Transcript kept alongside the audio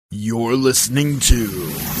You're listening to the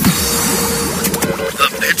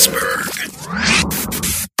Pittsburgh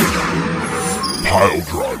Pile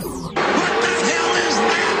Driver. What the hell is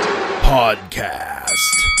that? Podcast.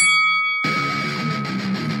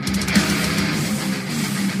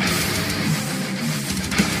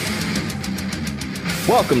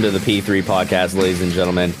 Welcome to the P3 Podcast, ladies and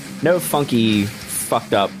gentlemen. No funky,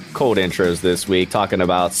 fucked up cold intros this week talking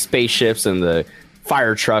about spaceships and the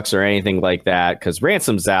fire trucks or anything like that, because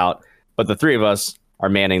Ransom's out, but the three of us are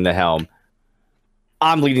manning the helm.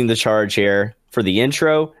 I'm leading the charge here for the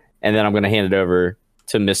intro, and then I'm going to hand it over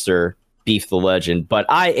to Mr. Beef the Legend. But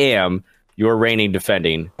I am your reigning,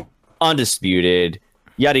 defending, undisputed,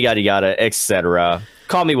 yada, yada, yada, etc.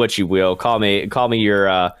 Call me what you will. Call me your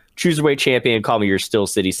cruiserweight champion. Call me your Steel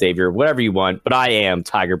City savior, whatever you want. But I am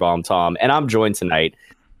Tiger Bomb Tom, and I'm joined tonight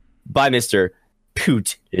by Mr.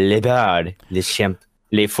 Poot Lebard,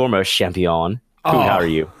 le former champion. Poot, how are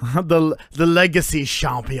you? The legacy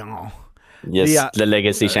champion. Yes, the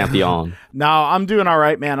legacy champion. No, I'm doing all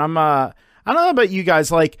right, man. I don't know about you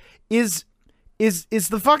guys. Like, is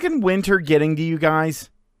the fucking winter getting to you guys?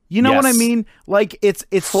 You know what I mean? Like, it's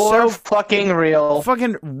so fucking real.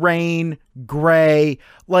 Fucking rain, gray,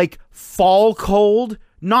 like fall cold.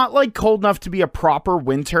 Not like cold enough to be a proper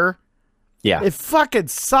winter. Yeah, it fucking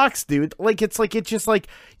sucks, dude. Like it's just like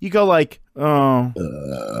you go like, oh,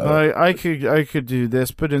 I could do this,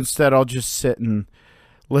 but instead I'll just sit and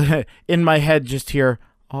in my head just hear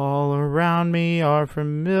all around me are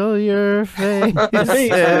familiar faces.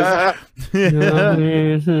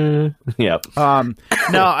 Yep.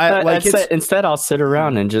 No, I like instead I'll sit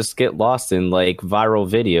around and just get lost in like viral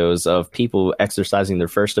videos of people exercising their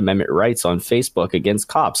First Amendment rights on Facebook against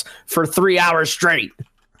cops for 3 hours straight.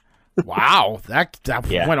 Wow, that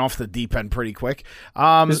went off the deep end pretty quick.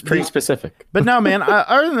 It's pretty specific. But no, man,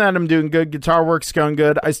 other than that, I'm doing good. Guitar work's going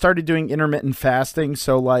good. I started doing intermittent fasting,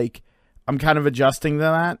 so like I'm kind of adjusting to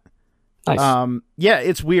that. Nice. Yeah,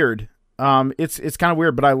 it's weird. It's kind of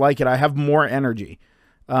weird, but I like it. I have more energy,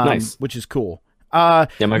 nice, which is cool.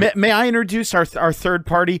 May I introduce our third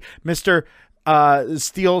party, Mr.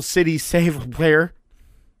 Steel City Save player?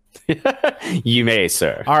 You may,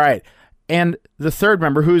 sir. All right. And the third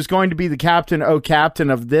member, who is going to be the captain of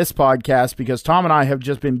this podcast, because Tom and I have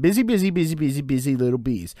just been busy little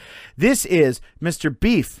bees. This is Mr.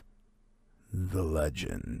 Beef, the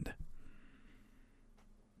Legend.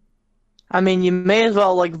 I mean, you may as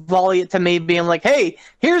well like volley it to me, being like, "Hey,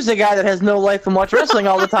 here's the guy that has no life and watch wrestling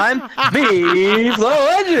all the time, Beef the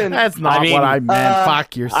Legend." That's not what I meant.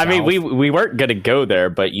 Fuck yourself. I mean, we weren't gonna go there,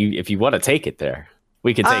 but if you want to take it there,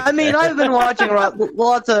 we can take. I mean, I've been watching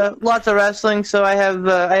lots of wrestling, so I have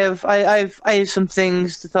some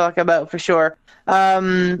things to talk about for sure.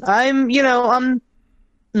 I'm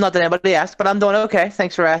not that anybody asked, but I'm doing okay.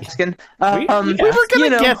 Thanks for asking. We were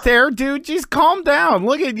gonna get there, dude. Just calm down.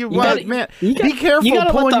 Look at you, man. Be careful. You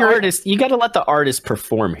gotta let the artist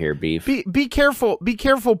perform here, Beef. Be careful. Be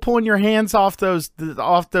careful pulling your hands off those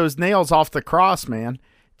nails off the cross, man.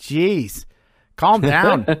 Jeez, calm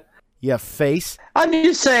down. You face. I'm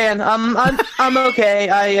just saying. I'm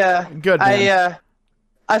okay. Good. Man.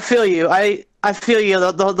 I feel you. I feel you.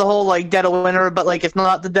 The whole like dead of winter, but like it's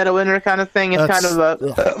not the dead of winter kind of thing. It's kind of a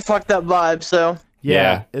fucked up vibe. So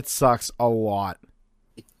yeah, it sucks a lot.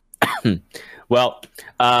 Well,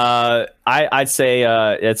 I'd say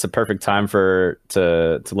it's a perfect time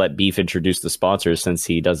to let Beef introduce the sponsors, since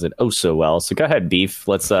he does it oh so well. So go ahead, Beef.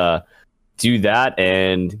 Let's do that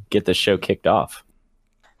and get the show kicked off.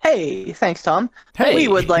 Hey, thanks, Tom. Hey. We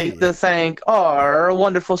would like to thank our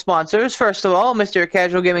wonderful sponsors. First of all, Mr.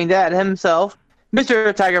 Casual Gaming Dad himself,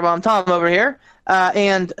 Mr. Tiger Bomb Tom over here,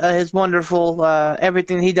 and his wonderful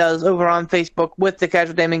everything he does over on Facebook with the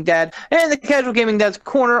Casual Gaming Dad, and the Casual Gaming Dad's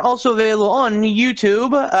Corner, also available on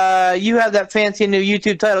YouTube. You have that fancy new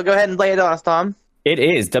YouTube title. Go ahead and lay it on us, Tom. It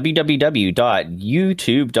is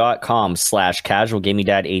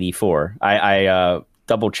www.youtube.com/casualgamingdad84. I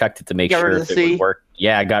double checked it to make sure if it would work.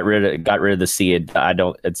 Yeah, I got rid of the C.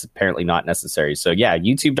 It's apparently not necessary. So yeah,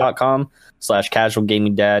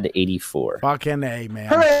 youtube.com/casualgamingdad84. Fucking A, man.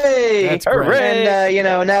 Hooray! That's great.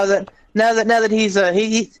 And now that he's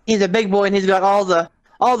a big boy and he's got all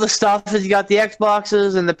the stuff. He's got the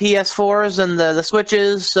Xboxes and the PS4s and the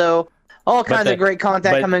Switches. So all kinds of great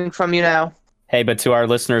content coming from you now. Hey, but to our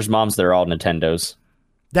listeners' moms, they're all Nintendos.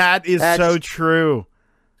 That's so true.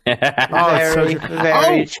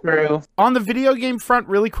 Very true. On the video game front,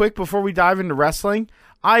 really quick before we dive into wrestling,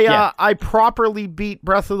 I properly beat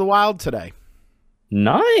Breath of the Wild today.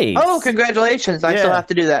 Nice. Oh, congratulations. I still have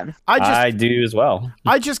to do that. I do as well.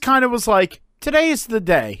 I just kind of was like, today is the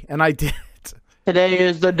day, and I did. Today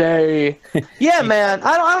is the day. Yeah, man.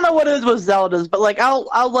 I don't know what it is with Zeldas, but like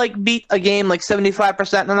I'll like beat a game like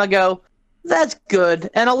 75%, and then I'll go, that's good,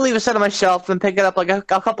 and I'll leave it set on my shelf and pick it up like a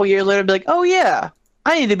couple years later and be like, oh yeah,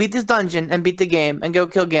 I need to beat this dungeon and beat the game and go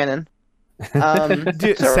kill Ganon.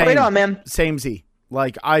 Dude, So right on, man. Samey.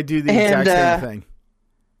 Like, I do the exact same thing.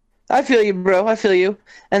 I feel you, bro. I feel you.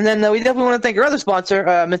 And then we definitely want to thank our other sponsor,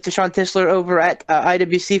 Mr. Sean Tischler over at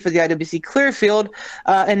IWC for the IWC Clearfield.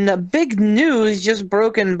 And big news just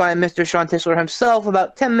broken by Mr. Sean Tischler himself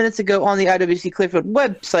about 10 minutes ago on the IWC Clearfield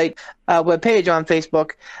website, webpage on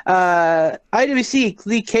Facebook. IWC,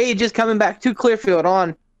 the cage is coming back to Clearfield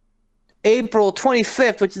on April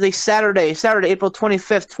 25th, which is a Saturday, April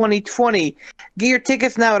 25th, 2020. Get your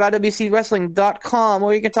tickets now at iwcwrestling.com,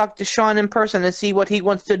 or you can talk to Sean in person and see what he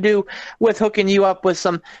wants to do with hooking you up with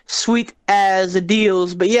some sweet-as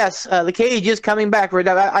deals. But yes, the cage is coming back for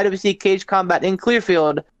IWC Cage Combat in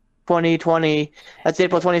Clearfield 2020. That's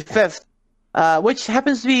April 25th, which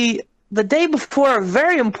happens to be the day before a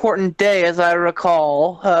very important day, as I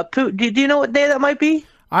recall. Poot, do you know what day that might be?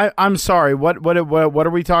 I'm sorry. What are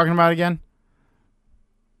we talking about again?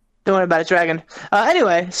 Don't worry about it, Dragon.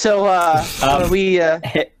 Anyway, so we.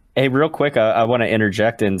 Hey, real quick, I want to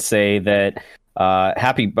interject and say that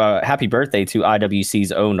happy birthday to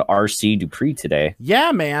IWC's own RC Dupree today.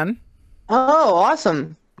 Yeah, man. Oh,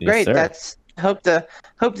 awesome! Yes, Great. sir. That's hope to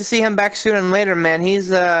see him back sooner than later, man. They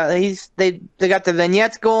got the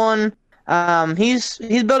vignettes going. He's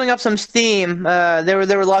building up some steam. There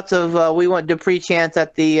were lots of we want Dupree chants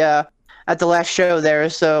at the last show there,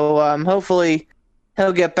 so hopefully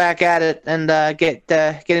he'll get back at it and get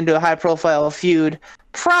into a high profile feud,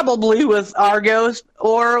 probably with Argos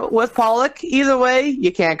or with Pollock. Either way,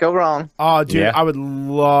 you can't go wrong. Oh, dude, Yeah. I would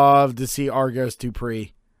love to see Argos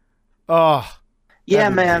Dupree. Oh, Yeah,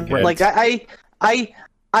 that'd be man. great. Like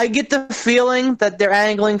I get the feeling that they're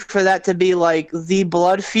angling for that to be like the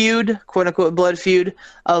blood feud, quote unquote blood feud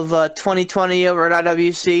of 2020 over at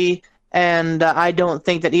IWC, and I don't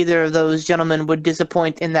think that either of those gentlemen would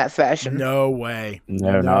disappoint in that fashion. no way.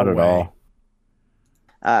 No, not at way.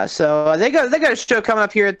 all. So they got a show coming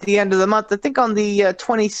up here at the end of the month. I think on the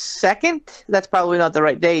 22nd. That's probably not the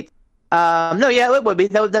right date. No, yeah, it would be.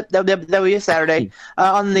 That would be a Saturday.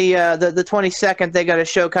 On the 22nd, they got a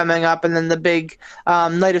show coming up, and then the big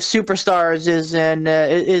Night of Superstars is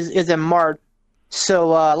in March. So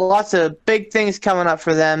lots of big things coming up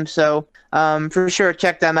for them. So for sure,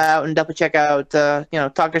 check them out and definitely check out.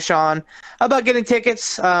 Talk to Sean about getting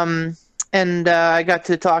tickets. And I got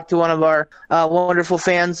to talk to one of our wonderful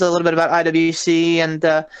fans a little bit about IWC and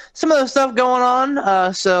some of the stuff going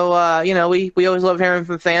on. So we always love hearing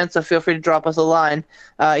from fans, so feel free to drop us a line,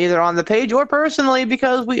 either on the page or personally,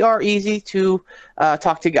 because we are easy to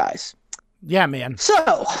talk to guys. Yeah, man.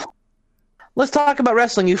 So let's talk about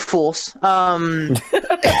wrestling, you fools.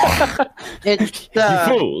 It's You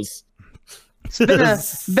fools.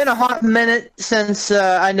 It's been a hot minute since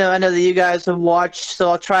I know that you guys have watched, so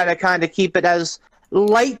I'll try to kind of keep it as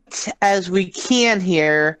light as we can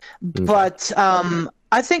here. But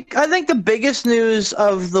I think the biggest news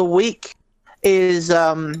of the week is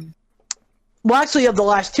actually of the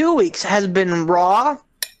last 2 weeks has been Raw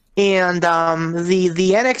and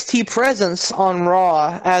the NXT presence on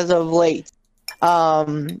Raw as of late.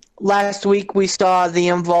 Last week we saw the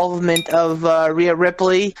involvement of Rhea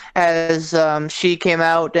Ripley as she came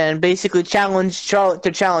out and basically challenged Charlotte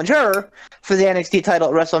to challenge her for the NXT title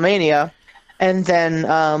at WrestleMania. And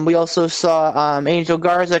then we also saw Angel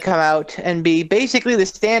Garza come out and be basically the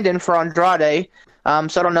stand-in for Andrade.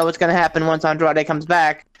 So I don't know what's going to happen once Andrade comes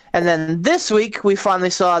back. And then this week we finally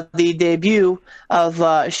saw the debut of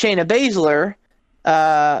Shayna Baszler,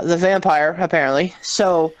 the vampire, apparently.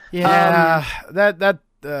 So Yeah,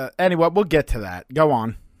 anyway, we'll get to that. Go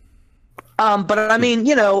on. But I mean,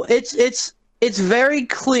 it's very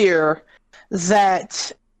clear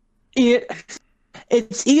that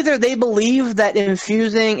it's either they believe that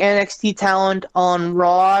infusing NXT talent on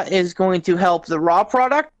Raw is going to help the Raw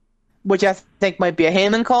product, which I think might be a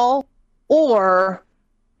Heyman call, or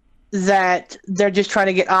that they're just trying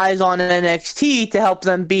to get eyes on NXT to help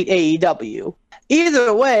them beat AEW.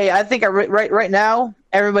 Either way, I think right now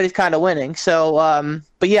everybody's kind of winning. So,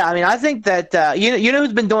 but yeah, I mean, I think that you know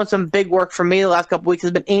who's been doing some big work for me the last couple weeks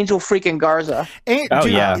has been Angel freaking Garza. Dude,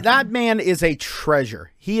 that man is a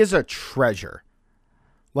treasure. He is a treasure.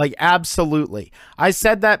 Like, absolutely. I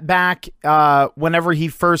said that back whenever he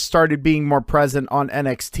first started being more present on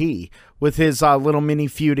NXT with his little mini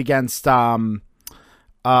feud against Leo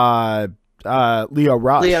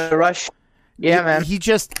Rush. Leo Rush. Yeah, man.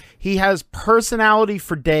 He has personality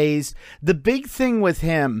for days. The big thing with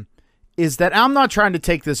him is that I'm not trying to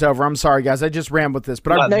take this over. I'm sorry, guys. I just ran with this,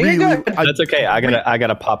 but No, you're good. That's okay. I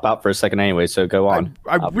gotta pop out for a second anyway. So go on.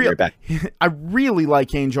 I'll be right back. I really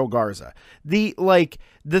like Angel Garza. The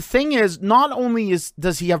thing is, not only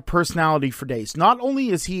does he have personality for days, not only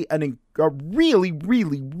is he a really,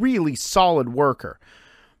 really, really solid worker,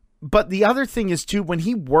 but the other thing is too, when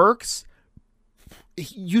he works,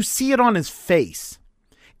 you see it on his face.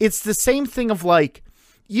 It's the same thing of like,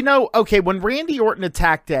 okay, when Randy Orton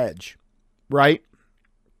attacked Edge, right?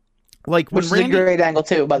 Like Which is a great angle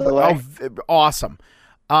too, by the way. Awesome.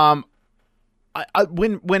 When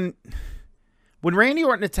Randy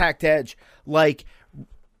Orton attacked Edge, like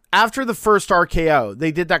after the first RKO,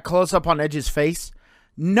 they did that close up on Edge's face.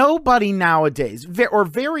 Nobody nowadays, or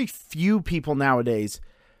very few people nowadays,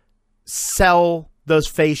 sell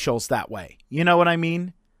those facials that way. You know what I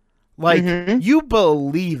mean? Like you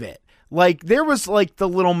believe it. Like there was like the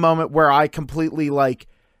little moment where I completely like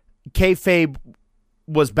kayfabe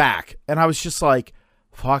was back, and I was just like,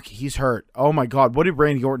 "Fuck, he's hurt. Oh my god, what did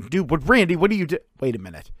Randy Orton do? What do you do? Wait a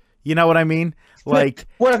minute." You know what I mean? Like,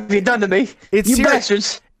 what have you done to me? You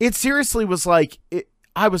bastards! It seriously was like,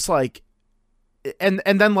 I was like, and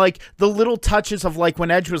then like the little touches of like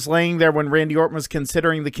when Edge was laying there when Randy Orton was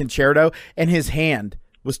considering the concerto and his hand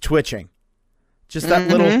was twitching. Just that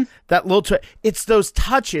little it's those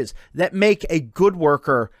touches that make a good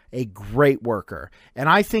worker a great worker. And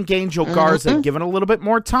I think Angel Garza, given a little bit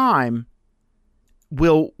more time,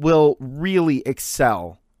 will really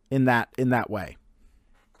excel in that way.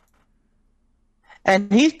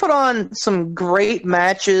 And he's put on some great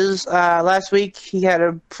matches. Last week he had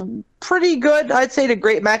a pretty good, I'd say, a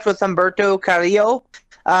great match with Humberto Carrillo,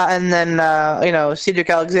 and then Cedric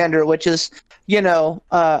Alexander, which is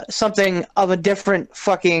something of a different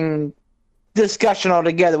fucking discussion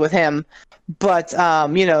altogether with him. But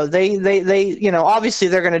they obviously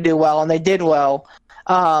they're going to do well, and they did well.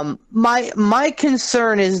 My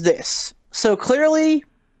concern is this. So clearly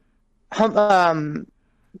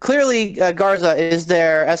Garza is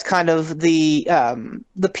there as kind of the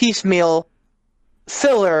piecemeal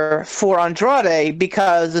filler for Andrade,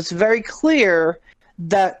 because it's very clear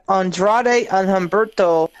that Andrade and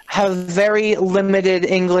Humberto have very limited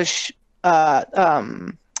English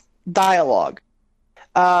dialogue.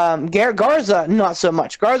 Garza, not so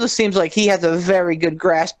much. Garza seems like he has a very good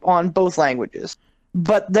grasp on both languages,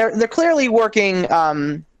 but they're clearly working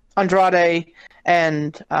Andrade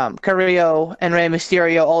and Carrillo and Rey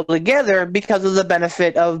Mysterio all together because of the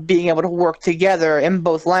benefit of being able to work together in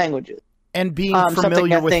both languages and being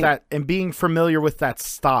familiar with that, and being familiar with that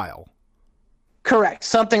style. Correct.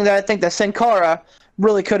 Something that I think that Sin Cara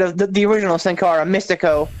really could have, the original Sin Cara,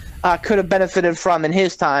 Mystico, could have benefited from in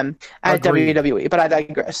his time at WWE, but I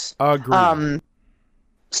digress. Agreed.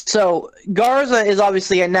 So Garza is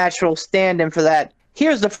obviously a natural stand-in for that.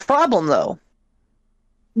 Here's the problem, though.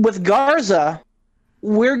 With Garza,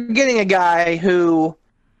 we're getting a guy who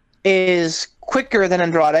is quicker than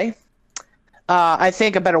Andrade. I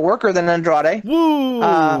think a better worker than Andrade.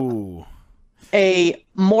 Woo! A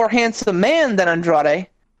more handsome man than Andrade,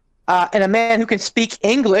 and a man who can speak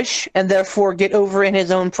English and therefore get over in his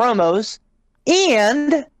own promos,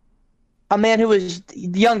 and a man who is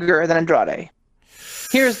younger than Andrade.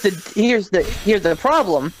 Here's the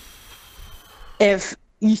problem.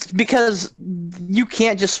 Because you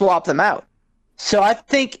can't just swap them out. So I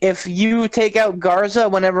think if you take out Garza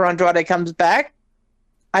whenever Andrade comes back,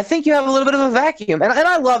 I think you have a little bit of a vacuum. And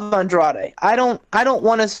I love Andrade. I don't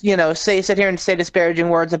want to sit here and say disparaging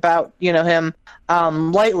words about him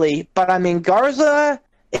lightly. But I mean, Garza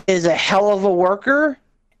is a hell of a worker,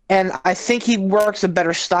 and I think he works a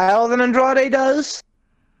better style than Andrade does.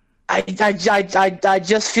 I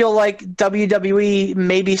just feel like WWE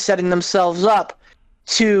may be setting themselves up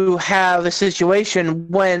to have a situation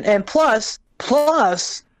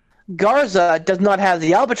plus Garza does not have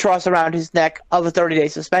the albatross around his neck of a 30-day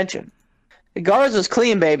suspension. Garza's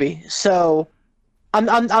clean, baby. So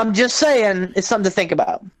I'm just saying it's something to think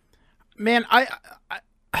about. Man, I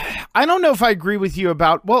don't know if I agree with you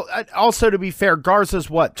about. Well, also to be fair, Garza's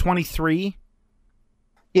what, 23?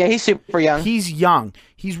 Yeah, he's super young. He's young.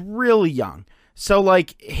 He's really young. So,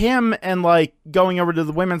 like, him and, like, going over to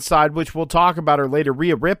the women's side, which we'll talk about her later,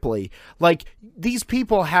 Rhea Ripley, like, these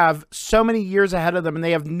people have so many years ahead of them, and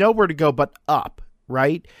they have nowhere to go but up,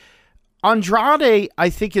 right? Andrade, I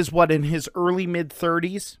think, is what, in his early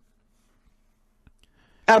mid-30s?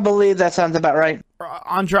 I believe that sounds about right.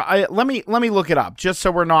 Andrade, let me look it up, just so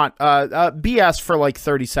we're not BS for, like,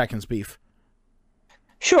 30 seconds, Beef.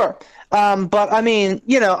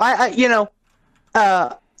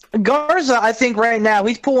 Garza, I think right now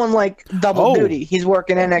he's pulling like double duty. He's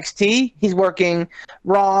working NXT, he's working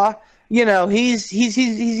Raw. You know,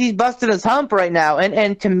 he's busting his hump right now.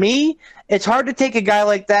 And to me, it's hard to take a guy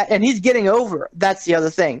like that, and he's getting over. That's the other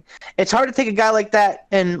thing. It's hard to take a guy like that,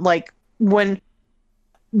 and like when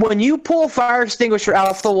you pull a fire extinguisher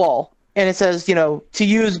off the wall and it says, you know, to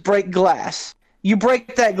use break glass, you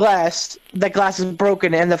break that glass is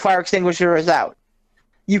broken and the fire extinguisher is out.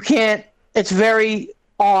 You can't. It's very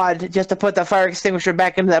odd just to put the fire extinguisher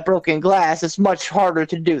back into that broken glass. It's much harder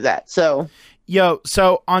to do that. So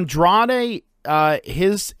Andrade,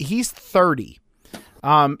 he's 30.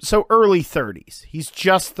 So early 30s. He's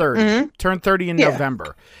just 30. Mm-hmm. Turned 30 in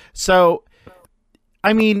November. So,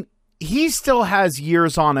 I mean, he still has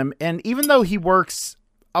years on him, and even though he works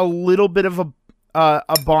a little bit of a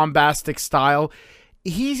bombastic style,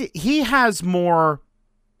 he has more.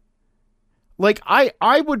 Like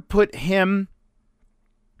I would put him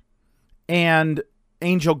and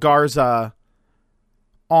Angel Garza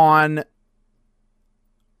on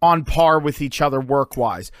par with each other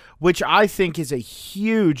work-wise, which I think is a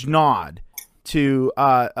huge nod to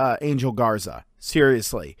Angel Garza,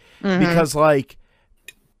 seriously. Mm-hmm. Because, like,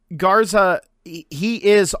 Garza, he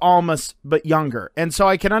is almost but younger. And so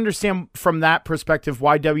I can understand from that perspective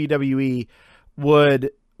why WWE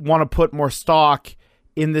would want to put more stock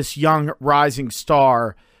in this young rising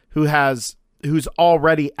star who's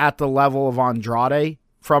already at the level of Andrade.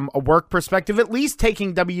 From a work perspective, at least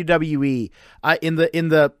taking WWE in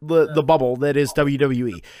the bubble that is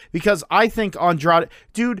WWE, because I think Andrade,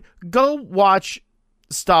 dude, go watch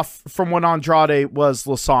stuff from when Andrade was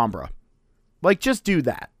La Sombra, like just do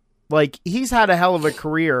that. Like he's had a hell of a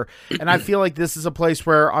career, and I feel like this is a place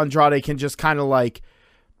where Andrade can just kind of like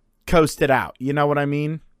coast it out. You know what I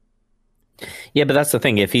mean? Yeah, but that's the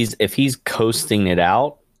thing. If he's coasting it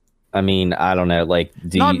out. I mean, I don't know. Like,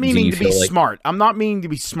 not meaning to be smart. I'm not meaning to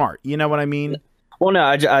be smart. You know what I mean? Well, no,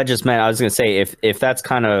 I just meant I was gonna say if that's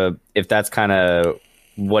kind of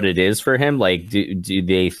what it is for him. Like, do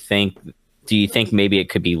you think maybe it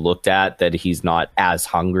could be looked at that he's not as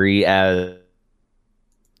hungry as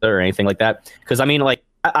or anything like that? Because I mean, like,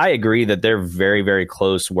 I agree that they're very, very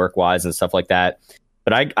close work wise and stuff like that.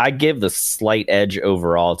 But I give the slight edge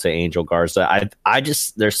overall to Angel Garza. I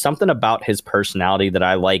just, there's something about his personality that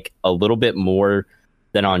I like a little bit more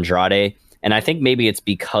than Andrade. And I think maybe it's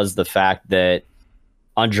because the fact that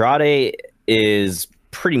Andrade is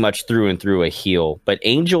pretty much through and through a heel, but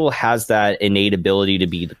Angel has that innate ability to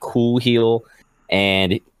be the cool heel,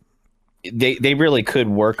 and they really could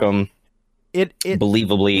work him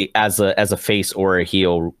believably as a face or a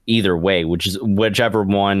heel either way, whichever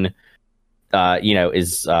one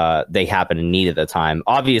is they happen to need at the time.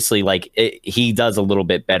 Obviously, like he does a little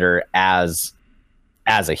bit better as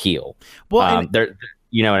a heel. Well, there,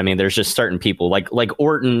 you know what I mean? There's just certain people like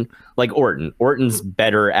Orton. Orton's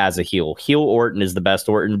better as a heel. Heel Orton is the best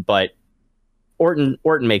Orton, but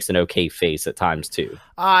Orton makes an okay face at times too.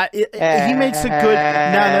 He makes a good.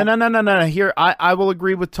 No. Here, I will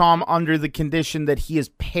agree with Tom under the condition that he is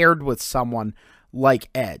paired with someone like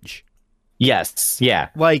Edge. Yes. Yeah.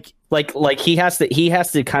 Like he has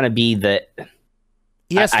to kind of be the.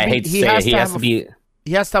 He has to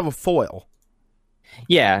have a foil.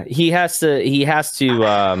 Yeah, he has to.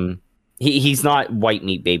 He's not white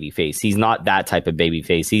meat baby face. He's not that type of baby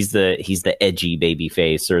face. He's the edgy baby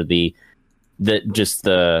face, or the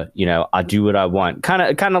I do what I want, kind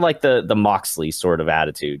of like the Moxley sort of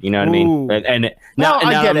attitude. You know what I mean?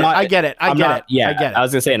 I get it. I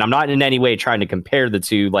was gonna say, and I'm not in any way trying to compare the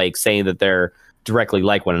two, like saying that they're directly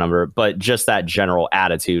like one another, but just that general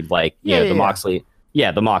attitude, like the Moxley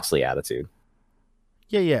attitude.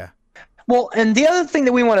 Yeah. Well, and the other thing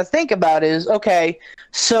that we want to think about is, okay,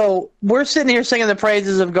 so we're sitting here singing the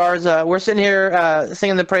praises of Garza. We're sitting here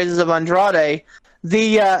singing the praises of Andrade.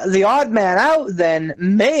 The odd man out then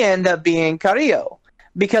may end up being Carrillo.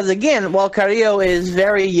 Because, again, while Carrillo is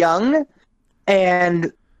very young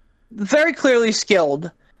and very clearly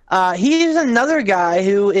skilled, he's another guy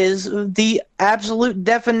who is the absolute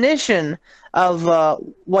definition of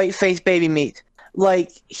white-face baby meat.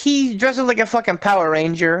 Like, he dresses like a fucking Power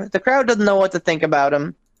Ranger. The crowd doesn't know what to think about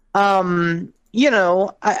him. Honestly,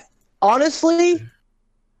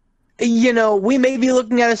 we may be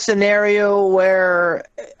looking at a scenario where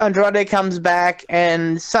Andrade comes back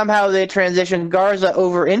and somehow they transition Garza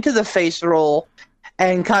over into the face role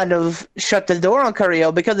and kind of shut the door on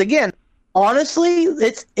Carrillo. Because, again, honestly,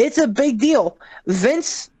 it's a big deal.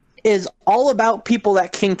 Vince is all about people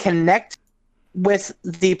that can connect with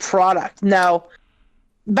the product. Now,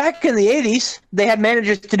 back in the 80s, they had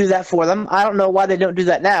managers to do that for them. I don't know why they don't do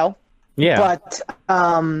that now. Yeah. But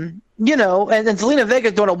you know, and Zelina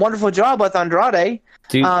Vega's doing a wonderful job with Andrade.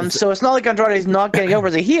 Dude, So it's not like Andrade's not getting over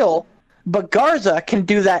as a heel, but Garza can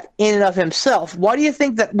do that in and of himself. Why do you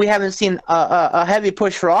think that we haven't seen a heavy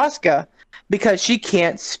push for Asuka? Because she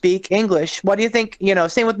can't speak English. Why do you think, you know,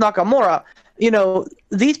 same with Nakamura, you know,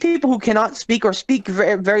 these people who cannot speak or speak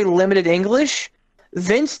very, very limited English,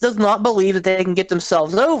 Vince does not believe that they can get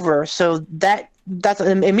themselves over. So that's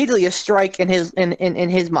immediately a strike in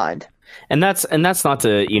his mind. And that's not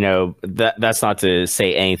to, you know, that's not to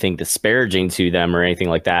say anything disparaging to them or anything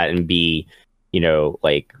like that and be, you know,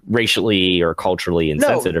 like racially or culturally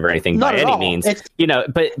insensitive or anything by any means. It's, you know,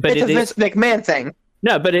 but it's a Vince McMahon thing.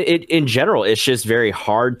 No, but it in general, it's just very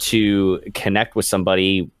hard to connect with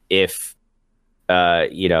somebody if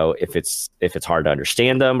you know, if it's hard to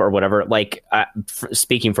understand them or whatever. Like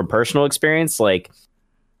speaking from personal experience, like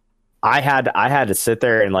I had to sit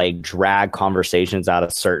there and like drag conversations out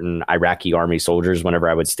of certain Iraqi army soldiers whenever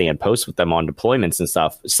I would stand post with them on deployments and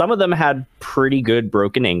stuff. Some of them had pretty good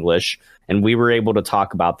broken English and we were able to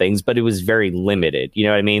talk about things, but it was very limited. You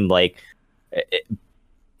know what I mean? Like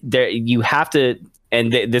there, you have to,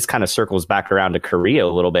 and this kind of circles back around to Korea a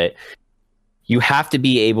little bit. You have to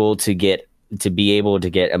be able to get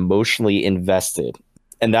emotionally invested.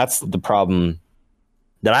 And that's the problem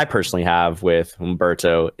that I personally have with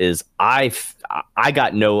Humberto is I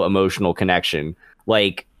got no emotional connection.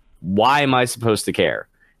 Like, why am I supposed to care?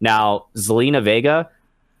 Now, Zelina Vega,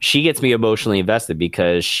 she gets me emotionally invested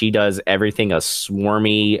because she does everything a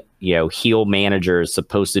swarmy, you know, heel manager is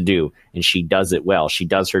supposed to do, and she does it well. She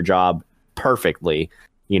does her job perfectly,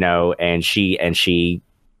 you know, and she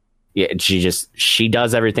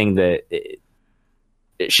does everything that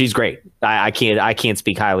she's great. I can't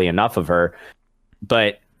speak highly enough of her.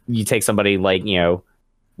 But you take somebody like, you know,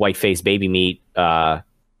 white face baby meat,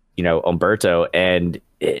 you know, Umberto, and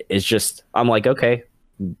it's just, I'm like, okay,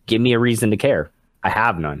 give me a reason to care. I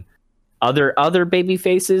have none. Other baby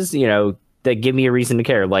faces, you know, that give me a reason to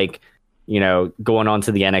care, like, you know, going on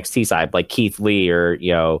to the NXT side, like Keith Lee or,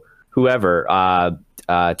 you know, whoever,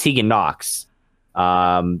 Tegan Knox,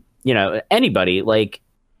 you know, anybody, like,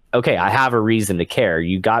 okay, I have a reason to care.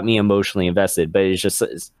 You got me emotionally invested, but it's just,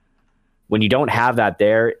 when you don't have that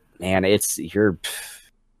there, man,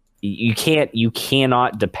 you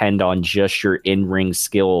cannot depend on just your in-ring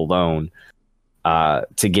skill alone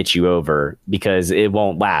to get you over, because it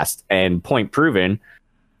won't last. And point proven,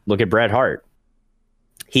 look at Bret Hart.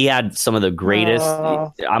 He had some of the greatest.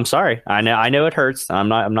 I'm sorry, I know it hurts. I'm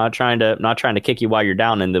not trying to kick you while you're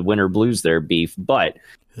down in the winter blues there, Beef, but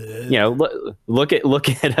you know, look at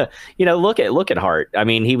Hart. I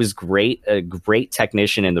mean, he was a great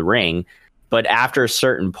technician in the ring, but after a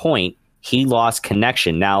certain point, he lost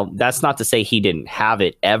connection. Now, that's not to say he didn't have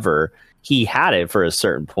it ever. He had it for a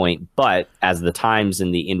certain point, but as the times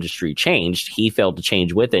in the industry changed, he failed to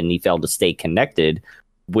change with it, and he failed to stay connected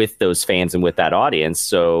with those fans and with that audience.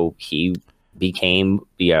 So he became,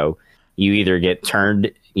 you know, you either get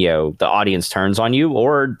turned, you know, the audience turns on you,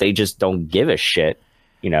 or they just don't give a shit.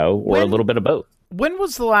 You know, or a little bit of both. When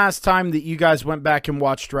was the last time that you guys went back and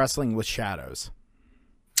watched Wrestling with Shadows?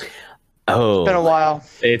 Oh, it's been a while.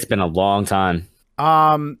 It's been a long time.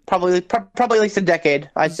 Probably at least a decade,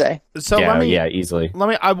 I'd say. So easily.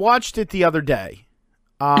 I watched it the other day,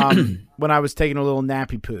 when I was taking a little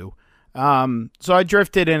nappy poo. So I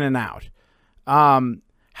drifted in and out.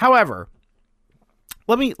 However,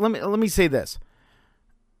 let me say this.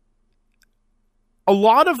 A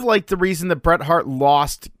lot of like the reason that Bret Hart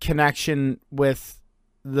lost connection with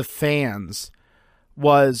the fans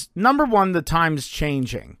was, number one, the times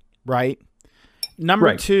changing, right?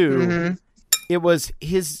 Number two, it was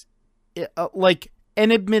his like,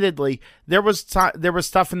 and admittedly, there was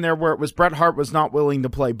stuff in there where it was Bret Hart was not willing to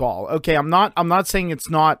play ball. Okay, I'm not saying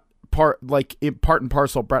it's not part and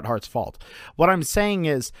parcel Bret Hart's fault. What I'm saying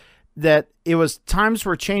is that it was times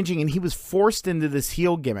were changing, and he was forced into this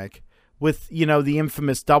heel gimmick with, you know, the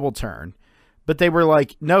infamous double turn. But they were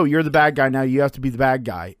like, no, you're the bad guy now. You have to be the bad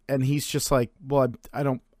guy. And he's just like, well,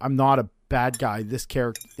 I'm not a bad guy. This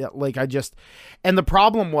character, like, and the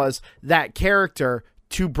problem was that character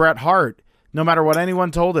to Bret Hart, no matter what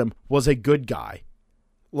anyone told him, was a good guy.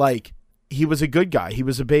 Like, he was a good guy. He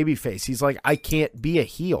was a baby face. He's like, I can't be a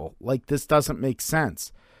heel. Like, this doesn't make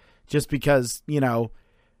sense. Just because, you know,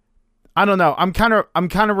 I don't know. I'm kind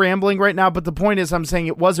of rambling right now, but the point is, I'm saying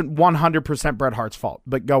it wasn't 100% Bret Hart's fault.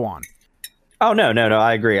 But go on. Oh no,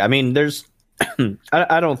 I agree. I mean, there's,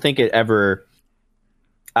 I don't think it ever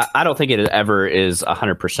is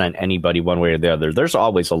 100% anybody one way or the other. There's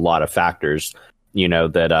always a lot of factors, you know,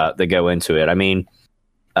 that go into it. I mean,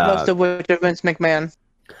 most of which are Vince McMahon.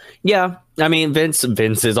 Yeah, I mean Vince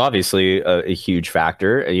is obviously a huge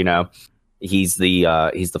factor. He's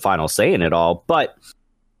the final say in it all. But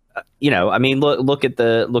I mean, look at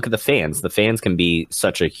the fans. The fans can be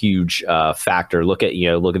such a huge factor. Look at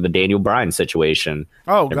the Daniel Bryan situation.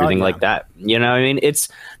 Everything like that. I mean,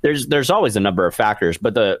 there's always a number of factors,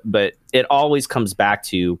 but it always comes back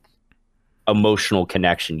to emotional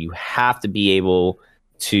connection. You have to be able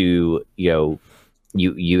to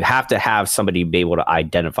you have to have somebody be able to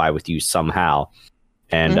identify with you somehow.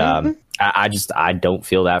 And I don't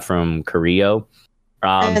feel that from Carrillo.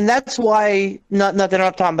 And that's why not to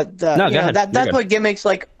interrupt Tom, but that's what gimmicks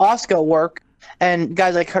like Asuka work, and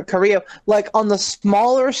guys like Carrillo, like on the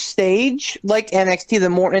smaller stage, like NXT, the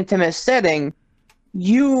more intimate setting,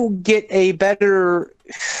 you get a better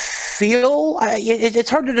feel. It's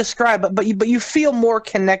hard to describe, but you feel more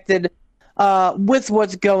connected with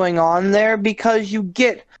what's going on there, because you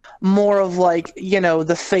get more of like the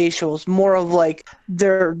facials, more of like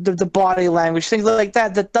the body language, things like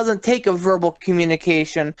that doesn't take a verbal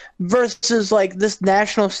communication, versus like this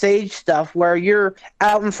national stage stuff where you're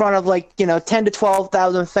out in front of 10 to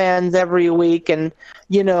 12,000 fans every week, and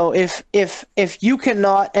if you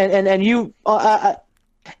cannot and you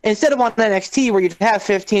instead of on NXT where you'd have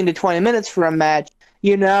 15 to 20 minutes for a match,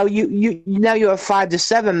 you have 5 to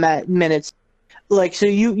 7 minutes. So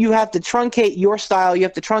you have to truncate your style, you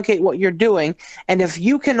have to truncate what you're doing, and if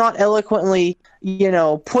you cannot eloquently,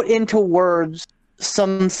 put into words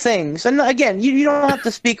some things, and again, you don't have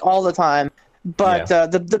to speak all the time, but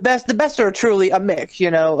the best are truly a mix,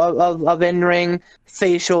 of in-ring,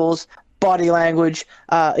 facials, body language,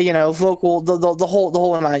 vocal, the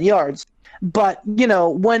whole 9 yards. But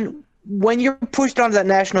when you're pushed onto that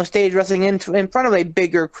national stage, wrestling in front of a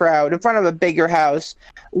bigger crowd, in front of a bigger house,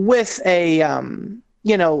 with a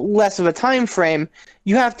less of a time frame,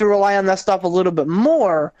 you have to rely on that stuff a little bit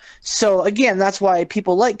more. So again, that's why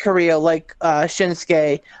people like Korea, like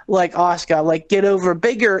Shinsuke, like Asuka, get over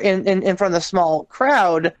bigger in front of the small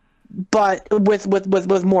crowd, but with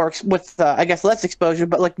more I guess less exposure,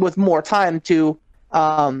 but with more time to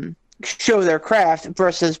show their craft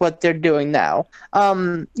versus what they're doing now.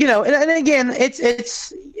 And again,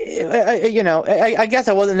 it's I guess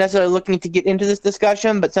I wasn't necessarily looking to get into this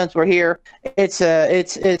discussion, but since we're here, it's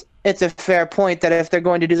a fair point that if they're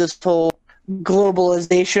going to do this whole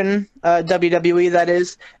globalization, WWE that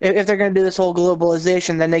is, if they're going to do this whole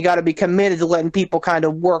globalization, then they got to be committed to letting people kind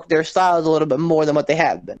of work their styles a little bit more than what they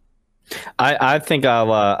have been. I think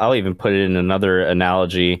I'll even put it in another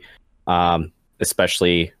analogy,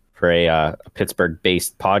 especially for a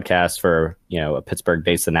Pittsburgh-based podcast, for a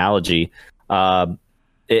Pittsburgh-based analogy.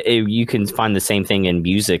 You can find the same thing in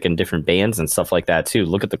music and different bands and stuff like that too.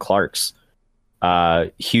 Look at the Clarks,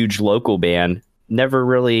 huge local band, never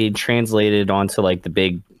really translated onto the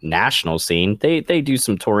big national scene. They do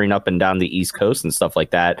some touring up and down the East Coast and stuff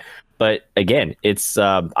like that. But again, it's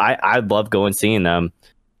I love going seeing them.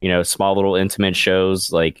 Small little intimate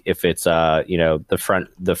shows, like if it's the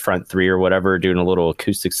front three or whatever, doing a little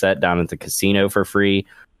acoustic set down at the casino for free,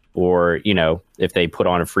 or if they put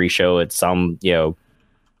on a free show at some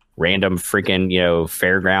random freaking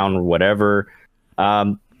fairground or whatever.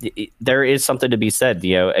 There is something to be said,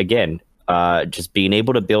 again, just being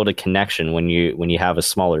able to build a connection when you have a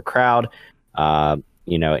smaller crowd, and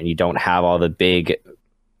you don't have all the big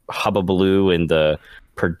hubbubaloo and the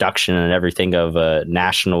production and everything of a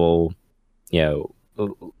national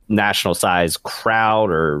size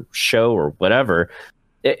crowd or show or whatever.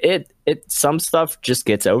 It some stuff just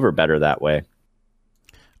gets over better that way.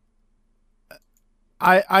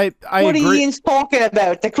 I what agree. Are Ian's talking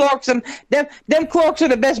about? The Clarks, them Clarks are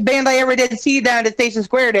the best band I ever did see down at Station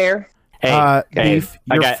Square there. Hey, Beef,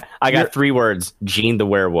 I got 3 words. Gene the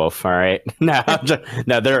Werewolf. All right. No,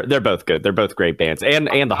 they're both good. They're both great bands, and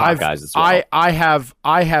the Hot Guys as well. I have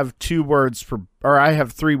 2 words I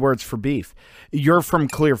have 3 words for Beef. You're from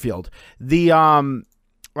Clearfield. I'm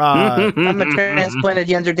a transplanted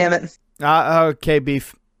Yenzer, damn it. Okay,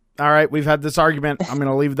 Beef. All right, we've had this argument. I'm going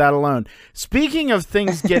to leave that alone. Speaking of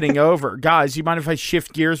things getting over, guys, you mind if I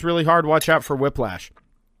shift gears really hard? Watch out for whiplash.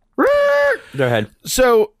 Go ahead.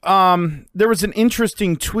 So, there was an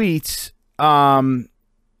interesting tweet from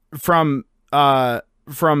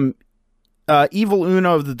Evil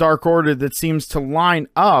Uno of the Dark Order that seems to line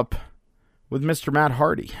up with Mr. Matt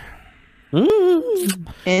Hardy.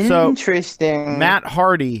 Interesting. So, Matt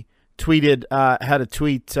Hardy had a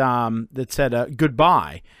tweet that said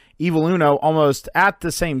goodbye. Evil Uno almost at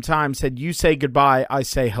the same time said, "You say goodbye, I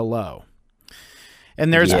say hello."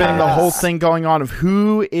 And there's been the whole thing going on of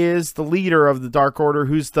who is the leader of the Dark Order,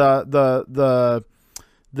 who's the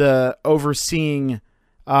overseeing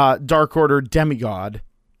Dark Order demigod,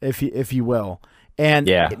 if you will. And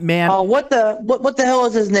man, what the hell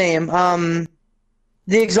is his name? The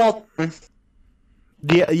Exalted.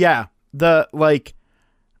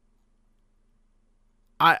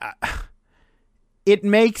 It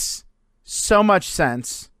makes so much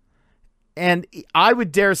sense, and I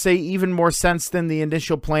would dare say even more sense than the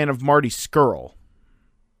initial plan of Marty Skrull.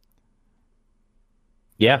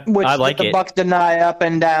 Yeah, which I like the it. Bucks deny up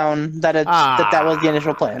and down that that was the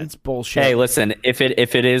initial plan. It's bullshit. Hey, listen, if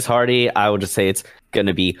it is Hardy, I will just say it's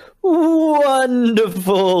gonna be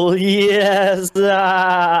wonderful. Yes,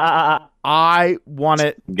 I want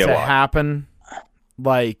it to happen,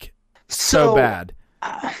 like so bad.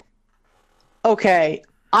 Okay,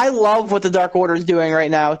 I love what the Dark Order is doing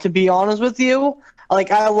right now. To be honest with you,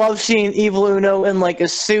 like I love seeing Evil Uno in like a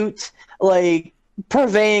suit, like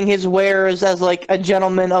purveying his wares as like a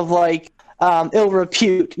gentleman of like ill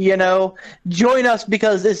repute. You know, join us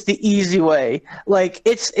because it's the easy way. Like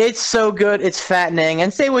it's so good, it's fattening.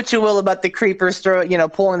 And say what you will about the Creepers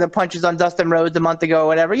pulling the punches on Dustin Rhodes a month ago or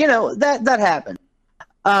whatever. You know that happened.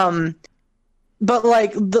 But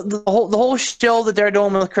like the whole show that they're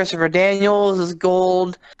doing with Christopher Daniels is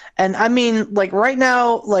gold, and I mean like right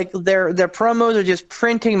now like their promos are just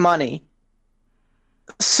printing money.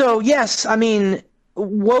 So yes, I mean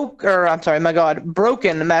broken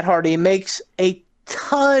Matt Hardy makes a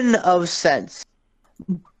ton of sense.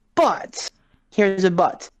 But here's a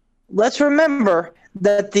but. Let's remember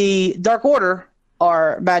that the Dark Order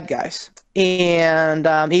are bad guys. And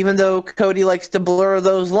even though Cody likes to blur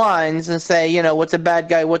those lines and say, what's a bad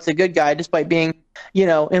guy, what's a good guy, despite being,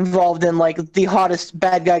 involved in like the hottest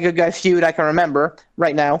bad guy, good guy feud I can remember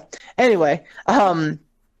right now. Anyway,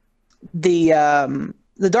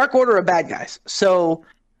 the Dark Order are bad guys. So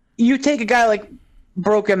you take a guy like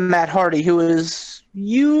Broken Matt Hardy, who has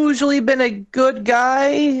usually been a good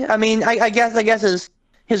guy. I mean, I guess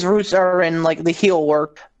his roots are in like the heel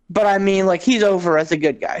work, but I mean, like he's over as a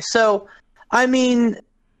good guy. So. I mean,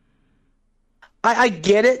 I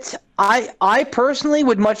get it. I personally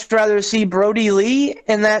would much rather see Brody Lee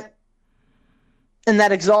in that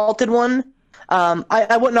Exalted one.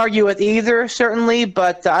 I wouldn't argue with either, certainly,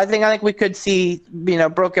 but I think we could see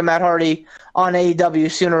Broken Matt Hardy on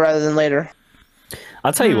AEW sooner rather than later.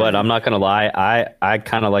 I'll tell you what, I'm not gonna lie. I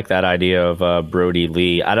kind of like that idea of Brody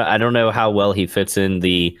Lee. I don't know how well he fits in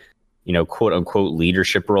the quote unquote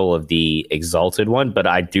leadership role of the Exalted one, but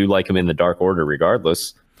I do like him in the Dark Order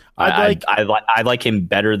regardless. I like him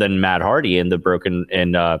better than Matt Hardy in the Broken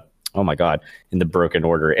in the Broken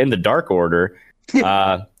Order. In the Dark Order.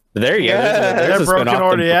 There you go. There's the Broken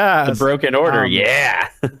Order, the Broken Order, yeah.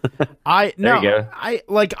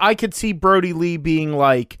 I could see Brody Lee being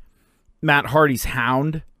like Matt Hardy's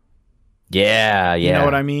hound. Yeah. You know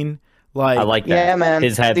what I mean? Like, I like that. Yeah, man.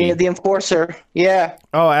 His heavy. The enforcer. Yeah.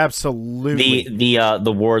 Oh, absolutely. The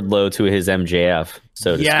Wardlow to his MJF,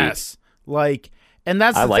 so to speak. Yes. Like, and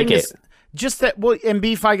that's the like thing it. is just that. Well, and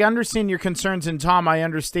Beef, I understand your concerns, and Tom, I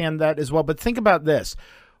understand that as well. But think about this: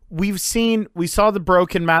 we saw the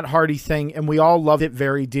Broken Matt Hardy thing, and we all loved it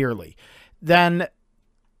very dearly. Then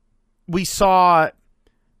we saw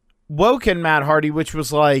Woken Matt Hardy, which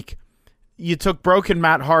was like you took Broken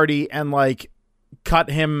Matt Hardy and like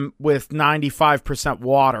cut him with 95%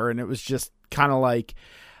 water, and it was just kind of like,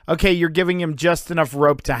 okay, you're giving him just enough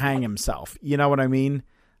rope to hang himself. You know what I mean?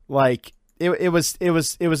 Like it was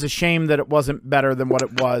a shame that it wasn't better than what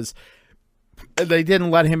it was. They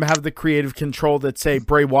didn't let him have the creative control that say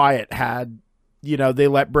Bray Wyatt had. They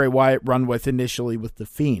let Bray Wyatt run with initially with the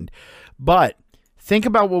Fiend. But think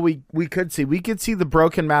about what we could see. We could see the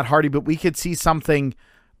Broken Matt Hardy, but we could see something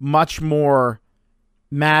much more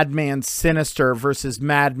Madman Sinister versus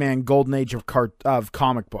Madman Golden Age of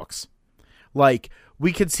comic books. Like,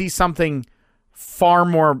 we could see something far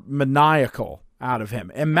more maniacal out of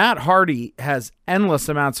him. And Matt Hardy has endless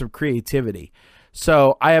amounts of creativity.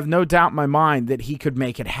 So I have no doubt in my mind that he could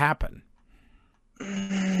make it happen.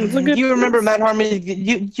 Do you remember Matt Hardy?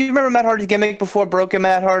 Do you remember Matt Hardy's gimmick before Broken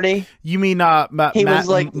Matt Hardy? You mean was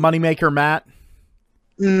like Moneymaker Matt?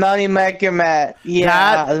 Moneymaker Matt.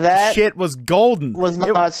 Yeah, that shit was golden. Was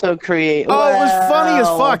not so creative. Oh, it was funny as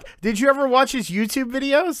fuck. Did you ever watch his YouTube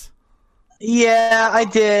videos? Yeah, I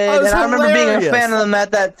did. Oh, and I remember being hilarious. a fan of them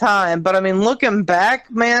at that time. But I mean, looking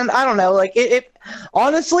back, man, I don't know. Like it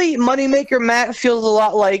honestly, Moneymaker Matt feels a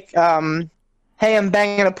lot like hey, I'm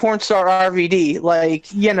banging a porn star RVD. Like,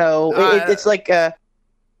 it's like I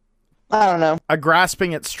don't know. A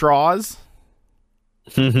grasping at straws.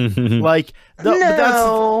 Like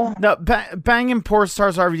banging porn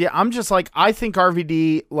stars RVD. I'm just like, I think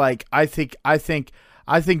RVD, like I think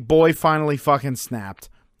boy finally fucking snapped.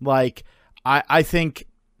 Like I think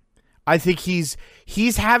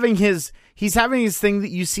he's having his thing that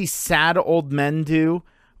you see sad old men do,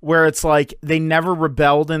 where it's like they never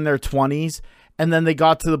rebelled in their 20s, and then they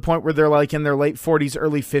got to the point where they're like in their late 40s,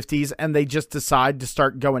 early 50s, and they just decide to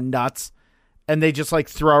start going nuts, and they just like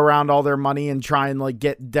throw around all their money and try and like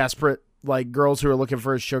get desperate like girls who are looking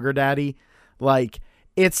for a sugar daddy. Like,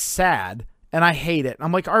 it's sad, and I hate it.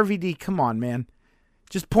 I'm like, RVD, come on, man.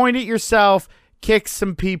 Just point at yourself, kick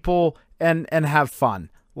some people, and have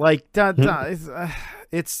fun. Like,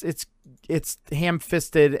 it's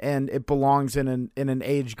ham-fisted, and it belongs in an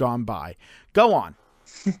age gone by. Go on.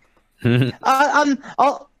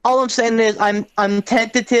 All I'm saying is I'm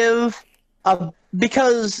tentative,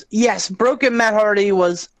 because yes, Broken Matt Hardy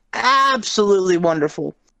was absolutely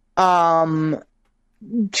wonderful. To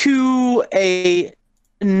a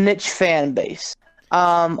niche fan base.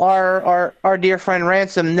 Our dear friend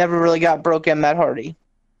Ransom never really got Broken Matt Hardy.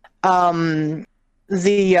 The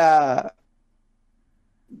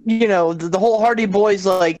whole Hardy Boys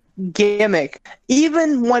like gimmick.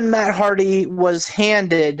 Even when Matt Hardy was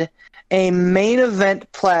handed a main event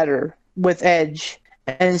platter with Edge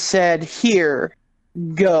and said, "Here,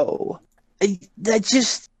 go,"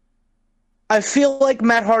 I feel like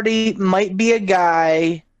Matt Hardy might be a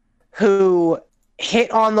guy who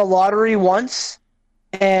hit on the lottery once,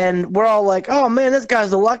 and we're all like, "Oh man, this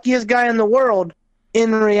guy's the luckiest guy in the world."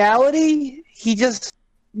 In reality, he just,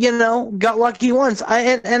 got lucky once.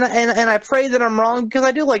 I pray that I'm wrong, because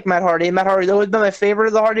I do like Matt Hardy. Matt Hardy's always been my favorite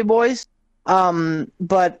of the Hardy Boys.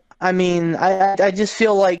 But I mean, I just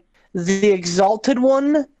feel like the Exalted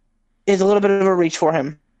One is a little bit of a reach for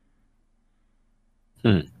him.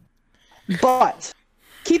 But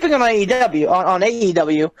keeping on AEW, on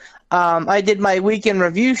AEW, I did my weekend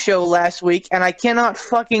review show last week, and I cannot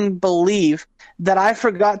fucking believe that I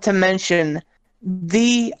forgot to mention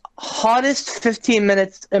the hottest 15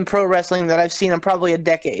 minutes in pro wrestling that I've seen in probably a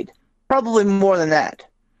decade. Probably more than that.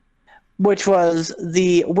 Which was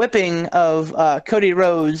the whipping of Cody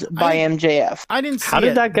Rhodes by MJF. I didn't see How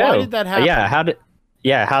did that go? Why did that happen?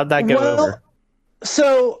 How'd that go over?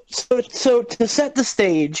 So to set the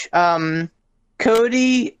stage,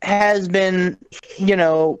 Cody has been,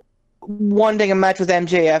 wanting a match with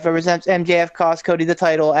MJF ever since MJF cost Cody the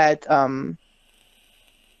title at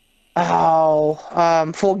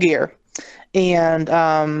Full Gear, and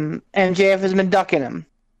MJF has been ducking him.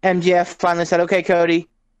 MJF finally said, "Okay, Cody,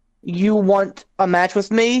 you want a match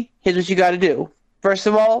with me? Here's what you got to do. First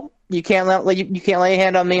of all, you can't lay your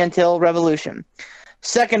hand on me until Revolution.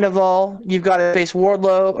 Second of all, you've got to face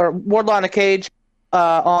Wardlow in a cage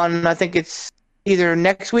on, I think it's either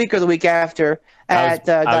next week or the week after at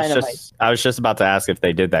Dynamite." I was just about to ask if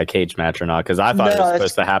they did that cage match or not, because I thought it was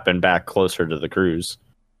supposed to happen back closer to the cruise.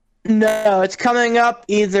 No, it's coming up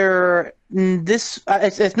either this.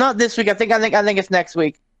 It's not this week. I think it's next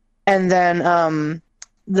week. And then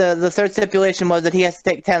the third stipulation was that he has to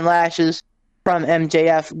take 10 lashes from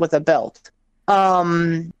MJF with a belt.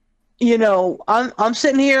 I'm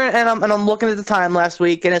sitting here and I'm looking at the time last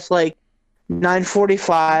week, and it's like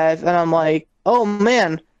 9:45, and I'm like, oh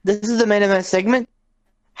man, this is the main event segment.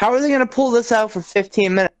 How are they gonna pull this out for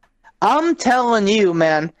 15 minutes? I'm telling you,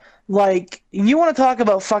 man. Like, you want to talk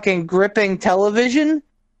about fucking gripping television?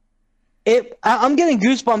 I'm getting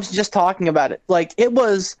goosebumps just talking about it. Like, it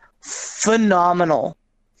was phenomenal.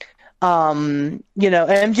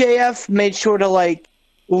 MJF made sure to like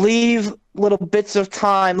leave little bits of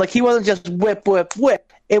time. Like, he wasn't just whip, whip,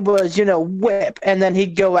 whip. It was, whip, and then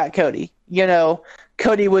he'd go at Cody.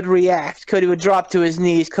 Cody would react. Cody would drop to his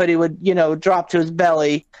knees. Cody would, drop to his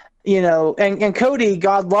belly. And Cody,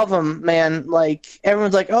 God love him, man. Like,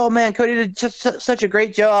 everyone's like, oh man, Cody did just such a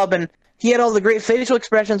great job, and he had all the great facial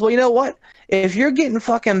expressions. Well, you know what? If you're getting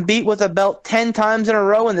fucking beat with a belt 10 times in a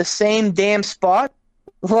row in the same damn spot,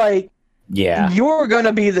 like, yeah, you're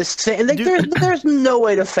gonna be the same. Like, there's no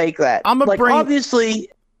way to fake that.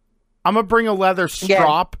 Obviously, I'm gonna bring a leather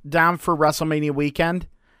strap down for WrestleMania weekend.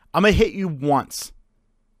 I'm gonna hit you once.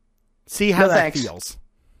 See how that feels.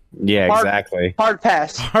 Yeah, exactly. Hard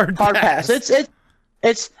pass. Hard pass.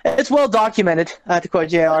 It's well documented, to quote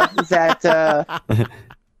JR, that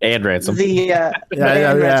and Ransom.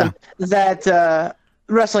 Ransom, that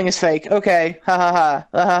wrestling is fake. Okay, ha.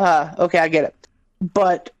 Okay, I get it.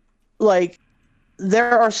 But like,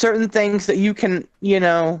 there are certain things that you can, you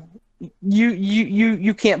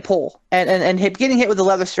can't pull, and getting hit with a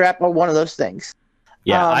leather strap are one of those things.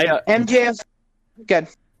 Yeah, MJF. Good.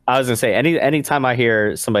 I was gonna say, anytime I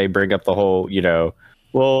hear somebody bring up the whole,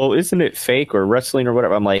 well, isn't it fake or wrestling or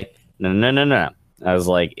whatever? I'm like, no. I was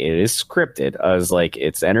like, it is scripted. I was like,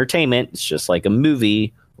 it's entertainment. It's just like a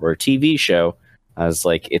movie or a TV show. I was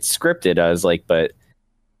like, it's scripted. I was like, but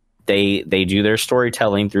they do their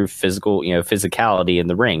storytelling through physicality in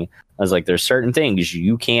the ring. I was like, there's certain things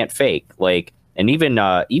you can't fake. Like, and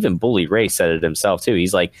even Bully Ray said it himself too.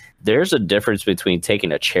 He's like, there's a difference between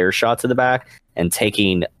taking a chair shot to the back and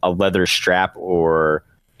taking a leather strap or,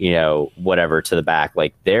 whatever to the back.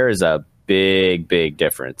 Like, there is a big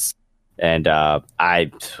difference. And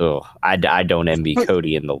I don't envy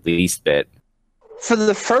Cody in the least bit. For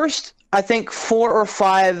the first, I think 4 or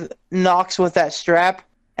 5 knocks with that strap,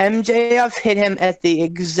 MJF hit him at the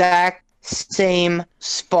exact same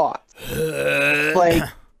spot. Like,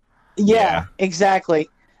 yeah, exactly.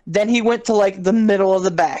 Then he went to like the middle of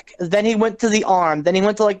the back. Then he went to the arm. Then he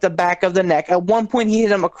went to like the back of the neck. At one point, he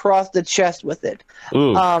hit him across the chest with it.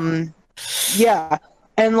 Ooh. Yeah.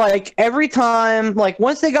 And like every time, like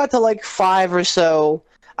once they got to like 5 or so,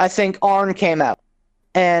 I think Arn came out.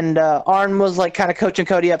 And Arn was like kind of coaching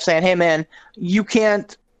Cody up, saying, "Hey man, you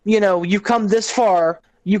can't, you've come this far.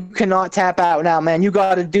 You cannot tap out now, man. You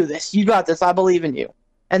got to do this. You got this. I believe in you."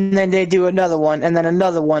 And then they do another one, and then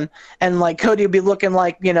another one. And like Cody would be looking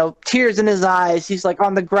like, tears in his eyes. He's like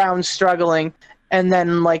on the ground struggling. And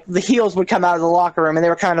then like the heels would come out of the locker room, and they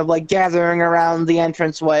were kind of like gathering around the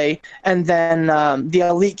entranceway. And then the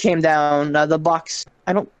Elite came down, the Bucks.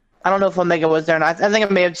 I don't know if Omega was there or not. I think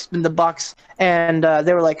it may have just been the Bucks. And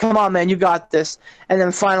they were like, "Come on, man, you got this." And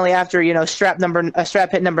then finally, after strap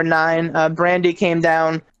hit number 9, Brandy came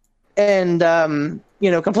down, and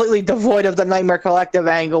completely devoid of the Nightmare Collective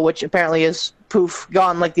angle, which apparently is poof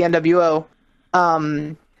gone like the NWO.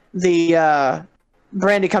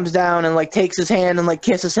 Brandy comes down and like takes his hand and like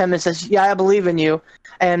kisses him and says, "Yeah, I believe in you."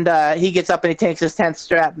 And he gets up and he takes his 10th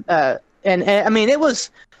strap. And I mean, it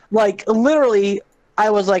was like literally. I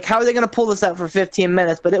was like, how are they going to pull this out for 15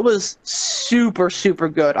 minutes? But it was super, super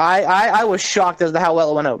good. I was shocked as to how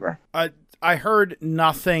well it went over. I heard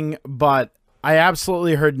nothing but I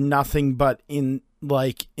absolutely heard nothing but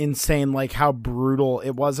insane, like how brutal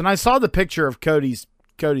it was. And I saw the picture of Cody's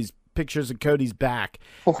pictures of Cody's back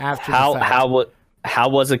after the fact. How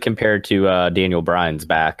was it compared to Daniel Bryan's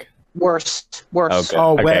back? Worse. Okay.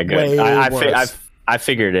 Oh, okay, good. way worse. I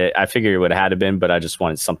figured it. I figured it would have had to been, but I just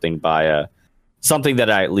wanted something something that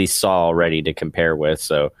I at least saw already to compare with.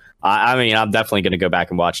 So I mean, I'm definitely going to go back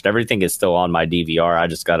and watch it. Everything is still on my DVR. I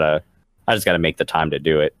just gotta make the time to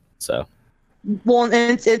do it. So. Well,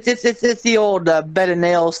 and it's the old bed of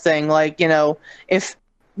nails thing. Like, if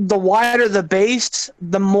the wider the base,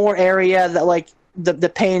 the more area that like the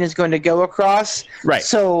pain is going to go across. Right.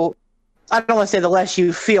 So I don't want to say the less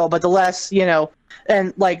you feel, but the less,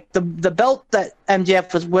 and like the belt that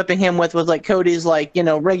MJF was whipping him with was like Cody's like,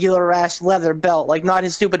 regular ass leather belt, like not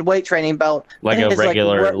his stupid weight training belt. Like a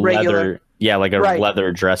regular leather. Yeah. Like a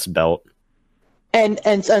leather dress belt. And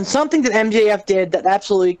something that MJF did that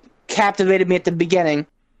absolutely captivated me at the beginning.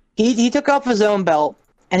 He took off his own belt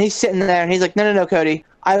and he's sitting there and he's like, no, Cody,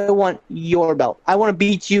 I want your belt. I want to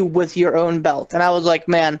beat you with your own belt. And I was like,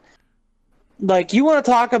 man, like, you want to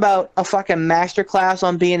talk about a fucking masterclass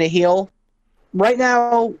on being a heel? Right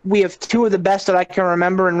now, we have 2 of the best that I can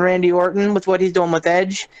remember in Randy Orton with what he's doing with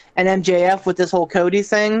Edge, and MJF with this whole Cody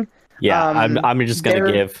thing. Yeah, I'm just going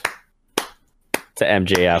to give to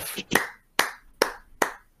MJF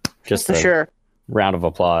just for sure. Round of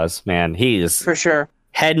applause, man. He is for sure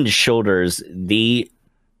head and shoulders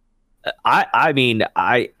I mean,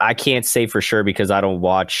 I can't say for sure because I don't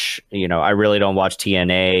watch, I really don't watch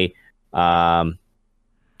TNA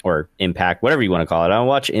or Impact, whatever you want to call it. I don't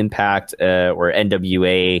watch Impact or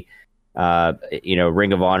NWA,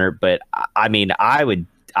 Ring of Honor, but I mean, I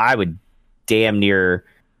would damn near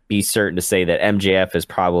be certain to say that MJF is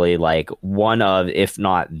probably like one of, if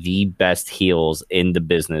not the best heels in the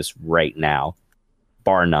business right now,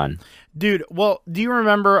 bar none. Dude, well, do you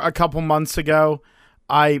remember a couple months ago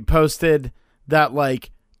I posted that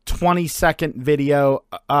like 20-second video,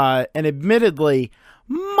 and admittedly,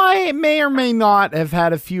 may or may not have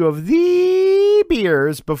had a few of the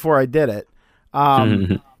beers before I did it.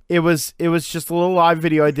 It was just a little live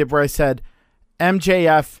video I did where I said,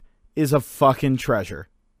 MJF is a fucking treasure.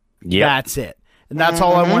 Yeah, that's it, and that's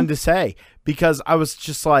all I wanted to say, because I was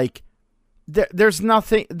just like, there's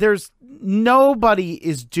nobody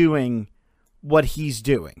is doing what he's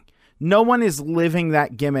doing. No one is living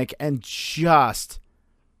that gimmick and just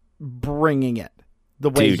bringing it the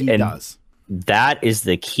way he does. That is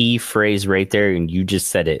the key phrase right there, and you just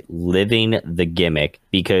said it, living the gimmick.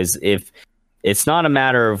 Because if it's not a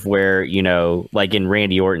matter of where, like in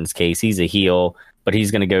Randy Orton's case, he's a heel, but he's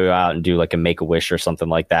going to go out and do like a Make-A-Wish or something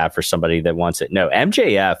like that for somebody that wants it. No,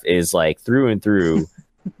 MJF is like through and through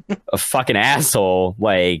a fucking asshole.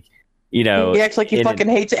 Like, you know, He acts like he fucking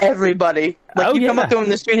hates everybody. Like, Oh, you come yeah. up to him in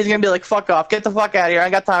the street, he's gonna be like, "Fuck off, get the fuck out of here. I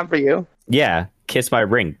ain't got time for you." yeah, kiss my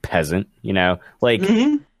ring, peasant. You know, like,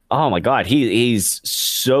 oh my god, he's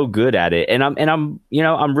so good at it, and I'm you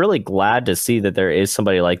know, I'm really glad to see that there is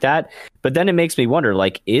somebody like that. But then it makes me wonder,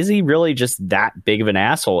 like, is he really just that big of an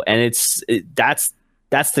asshole? And that's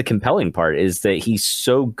the compelling part, is that he's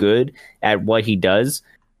so good at what he does.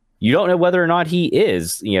 You don't know whether or not he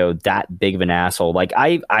is, you know, that big of an asshole. Like,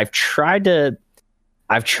 I've tried to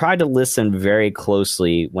listen very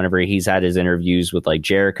closely whenever he's had his interviews with like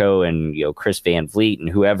Jericho and, you know, Chris Van Vliet and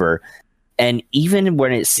whoever. And even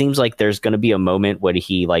when it seems like there's going to be a moment when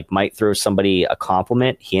he like might throw somebody a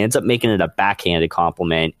compliment, he ends up making it a backhanded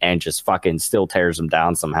compliment and just fucking still tears them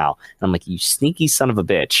down somehow. And I'm like, you sneaky son of a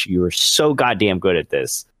bitch. You are so goddamn good at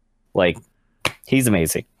this. Like, he's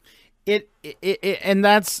amazing. And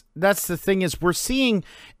that's the thing, is we're seeing,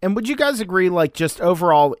 and would you guys agree, like, just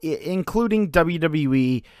overall, including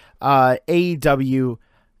WWE, AEW,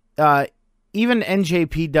 even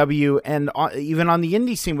NJPW, and even on the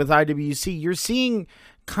indie scene with IWC, you're seeing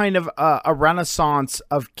kind of a renaissance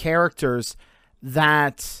of characters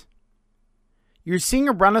that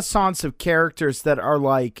are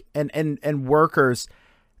like, and workers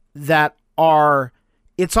that are,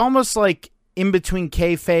 it's almost like in between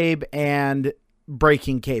kayfabe and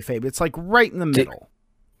breaking kayfabe. It's like right in the middle.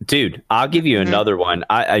 Dude, I'll give you another one.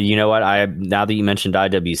 You know what? Now that you mentioned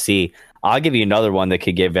IWC, I'll give you another one that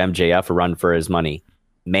could give MJF a run for his money.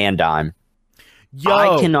 Mandime. Yo,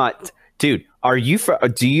 I cannot, dude. Are you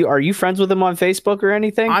friends with him on Facebook or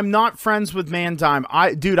anything? I'm not friends with Mandime.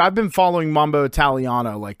 I've been following Mambo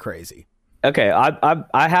Italiano like crazy. Okay,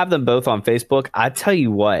 I have them both on Facebook. I tell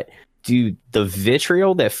you what, dude, the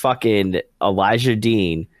vitriol that fucking Elijah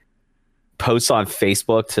Dean posts on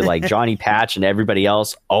Facebook to like Johnny Patch and everybody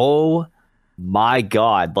else. Oh my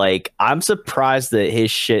God. Like, I'm surprised that his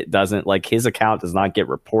shit doesn't, like, his account does not get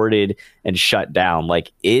reported and shut down.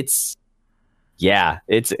 Like, he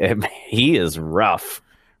is rough.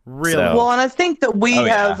 Really? So, Well, and I think that we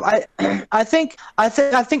have. Yeah. I think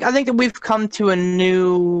that we've come to a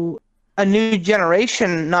new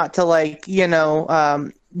generation. Not to, like, you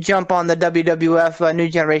know, jump on the WWF new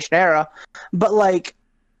generation era, but like,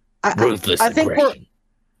 I think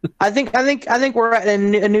we're at a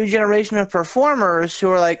new generation of performers who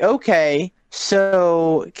are like, okay,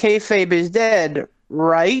 so kayfabe is dead,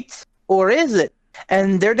 right? Or is it?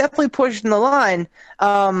 And they're definitely pushing the line.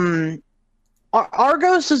 Argos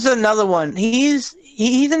is another one. He's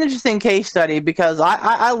an interesting case study, because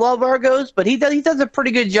I love Argos, but he does a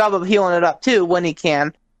pretty good job of healing it up too when he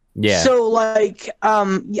can. Yeah. So, like,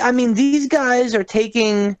 I mean, these guys are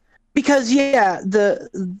taking, because the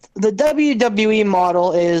WWE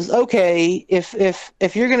model is, okay, if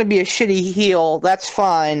you're gonna be a shitty heel, that's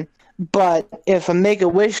fine. But if a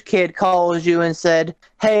Make-A-Wish kid calls you and said,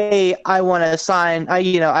 "Hey, I want to sign,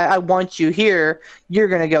 I want you here," you're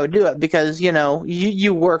gonna go do it, because, you know,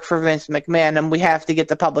 you work for Vince McMahon and we have to get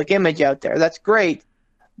the public image out there. That's great,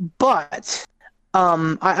 but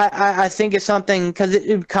I think it's something, because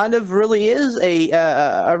it kind of really is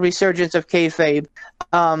a resurgence of kayfabe,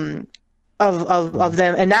 of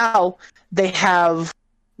them, and now they have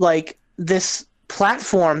like this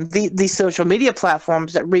platform, these social media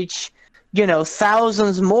platforms that reach, you know,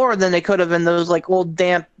 thousands more than they could have in those like old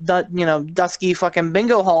damp, dusky fucking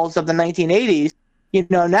bingo halls of the 1980s. You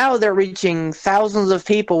know, now they're reaching thousands of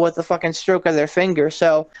people with the fucking stroke of their finger.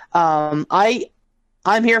 So I'm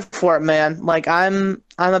here for it, man. Like, I'm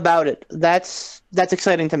about it. That's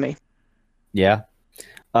exciting to me. Yeah.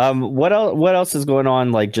 What else is going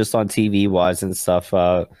on, like, just on TV wise and stuff?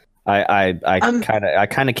 I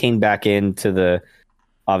kind of came back into the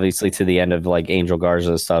end of like Angel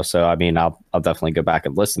Garza stuff. So I mean, I'll definitely go back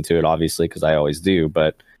and listen to it, obviously, because I always do.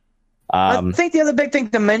 But I think the other big thing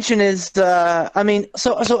to mention is and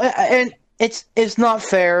it's not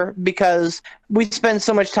fair, because we spend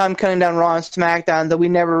so much time cutting down Raw and SmackDown that we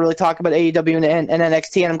never really talk about AEW and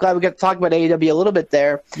NXT, and I'm glad we got to talk about AEW a little bit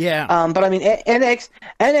there. Yeah. But I mean,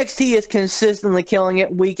 NXT is consistently killing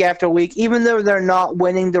it week after week, even though they're not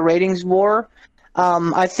winning the ratings war.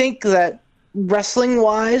 I think that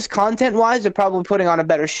wrestling-wise, content-wise, they're probably putting on a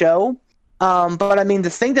better show. But I mean, the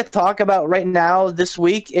thing to talk about right now this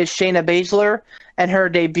week is Shayna Baszler and her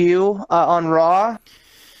debut on Raw.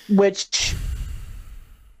 Which,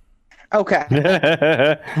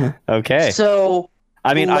 okay. Okay. So,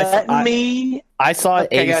 I mean, I saw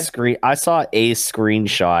Okay, a guys.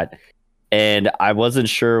 screenshot, and I wasn't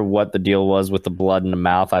sure what the deal was with the blood in the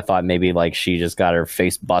mouth. I thought maybe like she just got her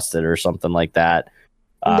face busted or something like that.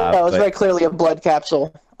 That was but- very clearly a blood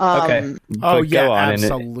capsule. Okay. Oh But yeah, go on, and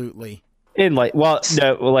absolutely. in like, well,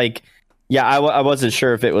 no, like, yeah, I wasn't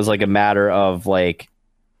sure if it was like a matter of like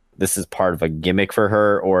this is part of a gimmick for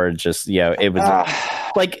her, or just it was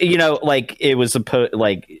like like it was supposed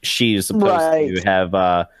like she's supposed to have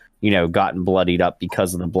gotten bloodied up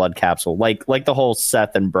because of the blood capsule, like the whole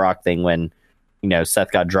Seth and Brock thing when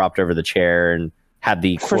Seth got dropped over the chair and had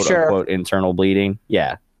the quote unquote internal bleeding.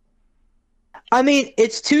 Yeah. I mean,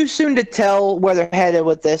 it's too soon to tell where they're headed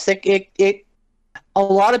with this. A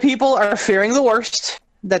lot of people are fearing the worst,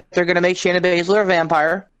 that they're going to make Shayna Baszler a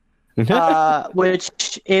vampire,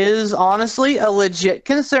 which is honestly a legit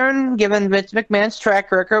concern given Vince McMahon's track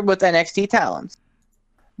record with NXT talents.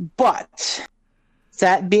 But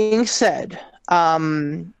that being said,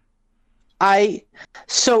 so I'll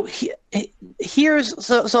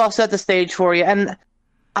set the stage for you, and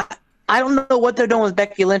I don't know what they're doing with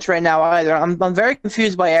Becky Lynch right now either. I'm very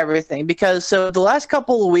confused by everything, because the last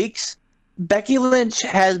couple of weeks, Becky Lynch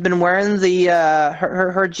has been wearing the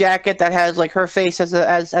her jacket that has like her face as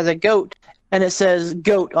a goat, and it says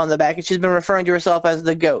 "goat" on the back, and she's been referring to herself as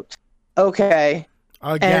the goat. Okay,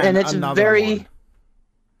 again, and it's very one.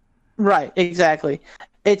 Right, exactly.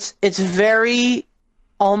 It's very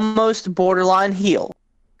almost borderline heel,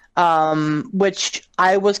 which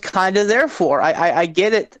I was kind of there for. I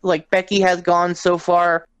get it. Like, Becky has gone so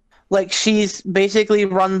far. Like, she's basically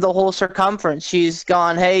run the whole circumference. She's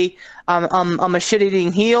gone, hey, I'm a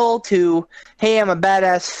shit-eating heel, to, hey, I'm a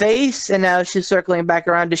badass face, and now she's circling back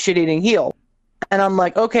around to shit-eating heel. And I'm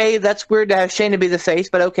like, okay, that's weird to have Shayna be the face,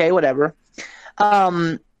 but okay, whatever.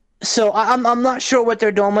 So I'm not sure what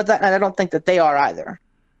they're doing with that, and I don't think that they are either.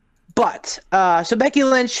 But, so Becky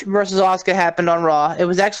Lynch versus Asuka happened on Raw. It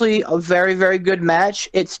was actually a very, very good match.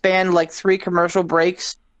 It spanned like 3 commercial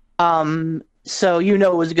breaks. So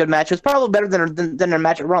it was a good match. It was probably better than their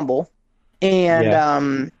match at Rumble.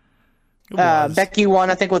 And Becky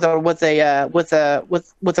won, I think, with a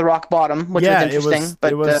rock bottom, which was interesting.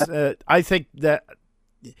 I think that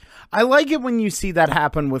I like it when you see that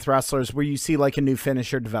happen with wrestlers, where you see like a new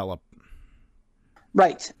finisher develop.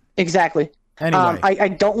 Right. Exactly. Anyway. I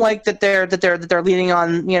don't like that they're leaning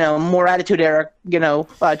on more Attitude Era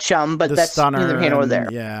Chum, but that's neither here nor there.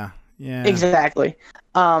 Yeah. Exactly.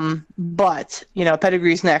 But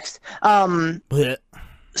pedigree's next.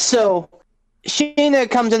 So Shayna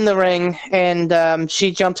comes in the ring, and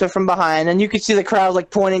she jumps her from behind, and you could see the crowd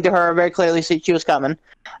like pointing to her very clearly, so she was coming.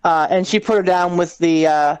 And she put her down with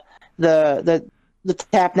the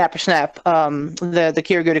tap napper snap, the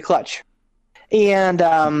Kiriguri clutch. And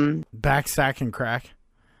backsack and crack.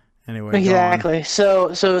 Anyway, exactly.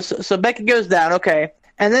 So Becky goes down. Okay,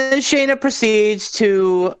 and then Shayna proceeds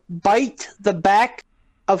to bite the back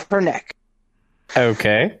of her neck.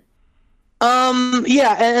 Okay.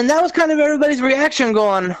 Yeah, and that was kind of everybody's reaction,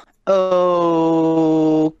 going,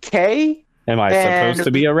 okay. Am I supposed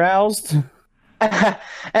to be aroused?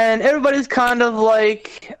 And everybody's kind of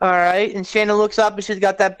like, all right. And Shayna looks up, and she's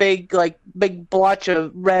got that big blotch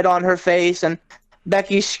of red on her face, and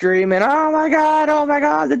Becky's screaming, oh my god,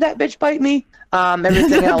 did that bitch bite me?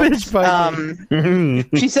 Everything else. Bitch bite me.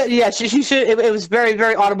 She said, yeah, she should. It was very,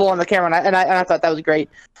 very audible on the camera, and I thought that was great.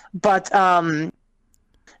 But and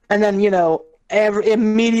then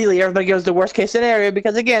immediately everybody goes to worst case scenario,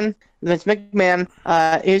 because again, Vince McMahon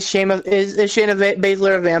is Shayna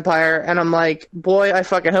Baszler a vampire, and I'm like, boy, I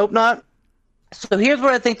fucking hope not. So here's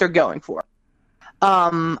what I think they're going for.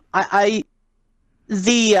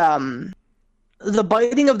 The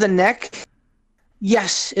biting of the neck,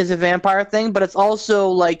 yes, is a vampire thing, but it's also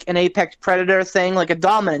like an apex predator thing, like a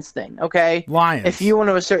dominance thing. Okay, lions. If you want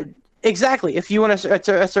to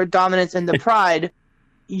assert dominance and the pride,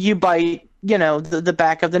 you bite the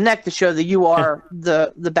back of the neck to show that you are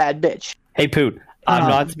the bad bitch. Hey, Poot, I'm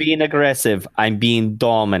not being aggressive. I'm being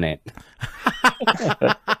dominant.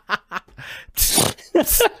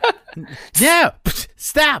 No!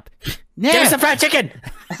 Stop! No! Give us a fried chicken!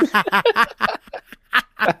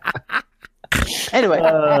 Anyway,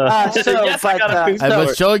 yes, I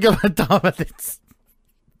must show you my dominance.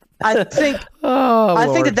 I think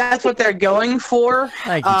that's what they're going for.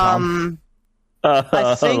 Thank you, Tom.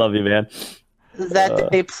 I love you, man. That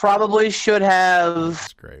they probably should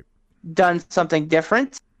have done something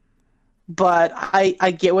different, but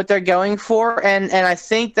I get what they're going for, and I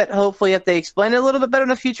think that hopefully if they explain it a little bit better in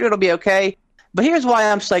the future, it'll be okay. But here's why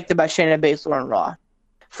I'm psyched about Shayna Baszler on Raw.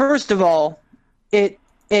 First of all, it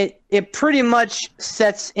pretty much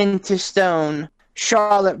sets into stone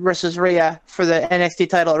Charlotte versus Rhea for the NXT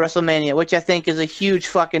title at WrestleMania, which I think is a huge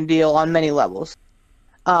fucking deal on many levels.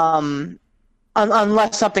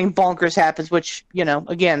 unless something bonkers happens, which,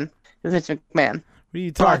 again, Vince McMahon. What are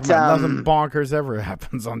you talking But, about? Nothing bonkers ever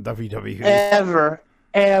happens on WWE. Ever.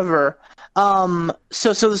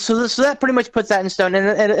 So that pretty much puts that in stone,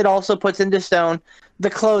 and it also puts into stone the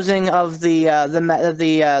closing of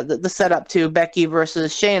the setup to Becky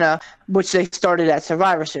versus Shayna, which they started at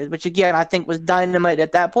Survivor Series, which again I think was dynamite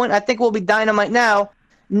at that point. I think will be dynamite now,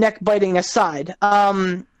 neck biting aside.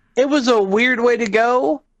 It was a weird way to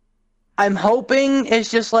go. I'm hoping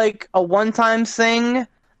it's just like a one-time thing.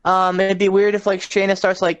 It'd be weird if like Shayna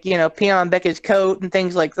starts like peeing on Becky's coat and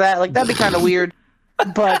things like that. Like that'd be kind of weird.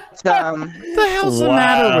 But what the hell's the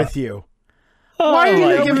matter with you? Why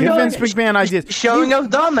are you giving Vince McMahon ideas? Showing of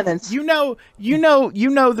dominance. You know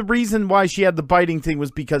the reason why she had the biting thing was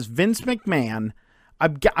because Vince McMahon.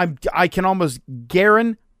 I can almost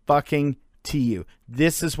guarantee you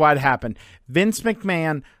this is what happened. Vince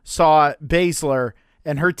McMahon saw Baszler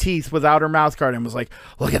and her teeth without her mouth guard and was like,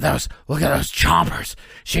 look at those chompers.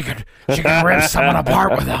 She could rip someone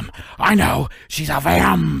apart with them. I know, she's a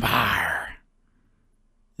vampire.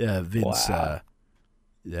 Yeah, Vince. Wow.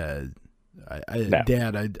 No.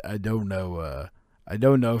 Dad, I don't know. I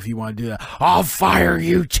don't know if you want to do that. I'll fire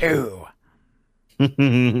you too. I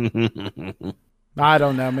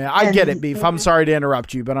don't know, man. I get it, Beef. I'm sorry to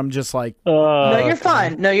interrupt you, but I'm just like, no, you're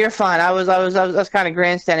fine. No, you're fine. I was kind of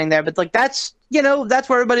grandstanding there, but like that's that's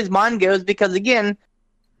where everybody's mind goes because again,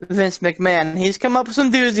 Vince McMahon, he's come up with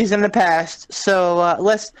some doozies in the past. So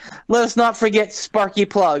let's not forget Sparky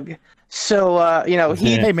Plug. So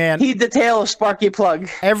hey man, heed the tale of Sparky Plug.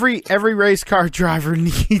 Every race car driver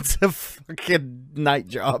needs a fucking night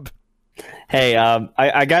job. Hey,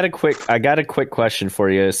 I got a quick question for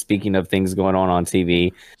you. Speaking of things going on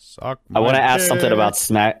TV, I want to ask something about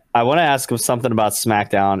SmackDown,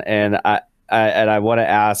 and I want to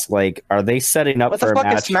ask, like, are they setting up for a match? What the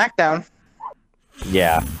fuck is SmackDown?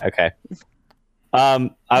 Yeah. Okay.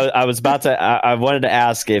 I was about to. I wanted to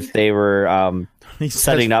ask if they were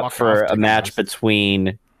setting up for a match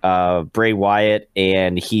between Bray Wyatt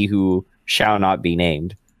and He Who Shall Not Be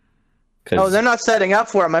Named. Oh, they're not setting up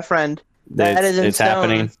for it, my friend. That is in stone.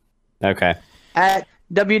 Happening. Okay. At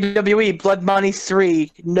WWE Blood Money 3,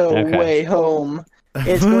 No Way Home.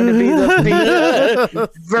 It's going to be the Fiend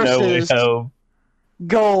versus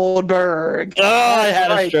Goldberg. Oh, I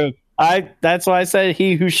had a stroke. That's why I said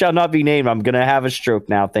He Who Shall Not Be Named. I'm gonna have a stroke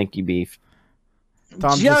now. Thank you, Beef.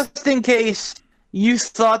 Just in case you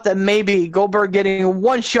thought that maybe Goldberg getting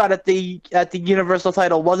one shot at the Universal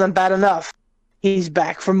title wasn't bad enough, he's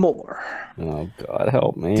back for more. Oh God,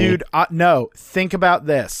 help me, dude! No, think about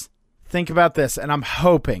this. And I'm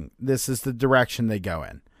hoping this is the direction they go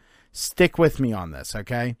in. Stick with me on this,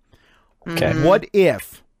 okay? Okay. What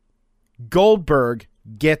if Goldberg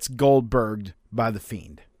gets Goldberged by the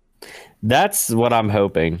Fiend? That's what I'm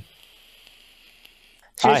hoping.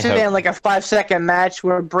 So you're saying like a 5-second match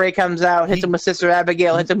where Bray comes out, hits him with Sister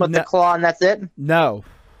Abigail, hits him with the claw, and that's it? No.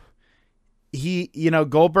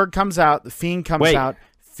 Goldberg comes out, the Fiend comes out.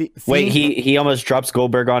 Wait, he almost drops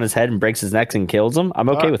Goldberg on his head and breaks his neck and kills him? I'm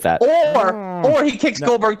okay with that. Or he kicks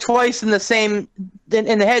Goldberg twice in the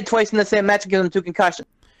head twice in the same match and gives him 2 concussions.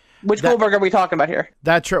 Which Goldberg are we talking about here?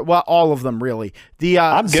 That's true. Well, all of them, really.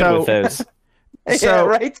 I'm good with those. Yeah,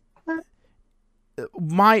 right?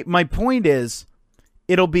 My point is,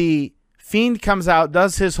 it'll be Fiend comes out,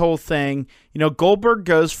 does his whole thing. Goldberg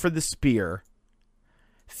goes for the spear.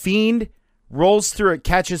 Fiend rolls through it,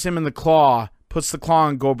 catches him in the claw, puts the claw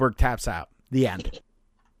on Goldberg, taps out. The end.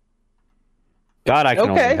 God, I can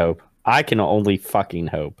only hope. I can only fucking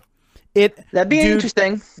hope. That'd be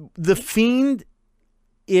interesting. The Fiend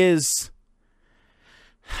is...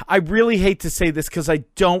 I really hate to say this because I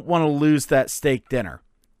don't want to lose that steak dinner.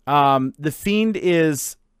 The Fiend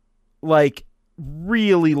is like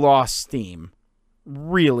really lost steam.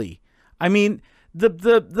 Really. I mean,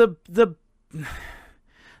 the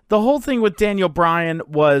whole thing with Daniel Bryan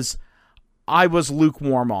was I was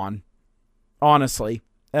lukewarm on, honestly.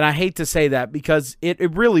 And I hate to say that because it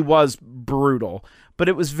really was brutal, but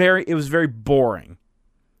it was very boring.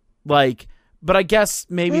 Like, but I guess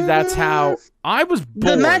maybe that's how I was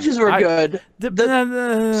bored. The matches were good.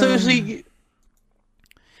 Seriously,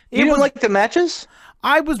 you didn't like the matches?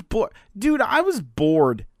 I was bored. Dude, I was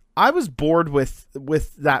bored. I was bored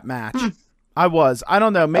with that match. I was. I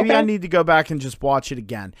don't know. Maybe I need to go back and just watch it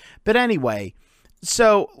again. But anyway,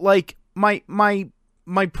 so like my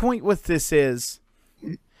point with this is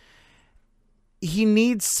he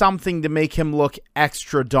needs something to make him look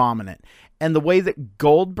extra dominant. And the way that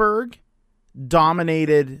Goldberg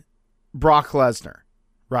dominated Brock Lesnar,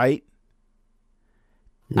 right?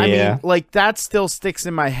 Yeah. I mean, like that still sticks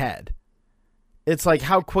in my head. It's like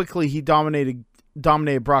how quickly he dominated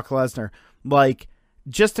Brock Lesnar. Like,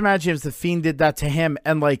 just imagine if the Fiend did that to him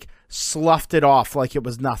and like sloughed it off like it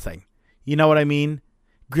was nothing. You know what I mean?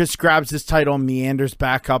 Just grabs his title and meanders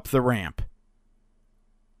back up the ramp.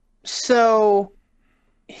 So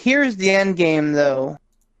here's the end game, though.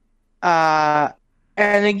 And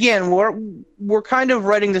again, we're kind of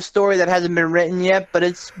writing the story that hasn't been written yet, but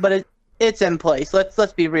it's in place.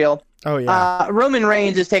 Let's be real. Oh yeah. Roman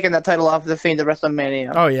Reigns is taking that title off of the Fiend at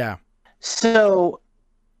WrestleMania. Oh yeah. So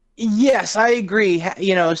yes, I agree.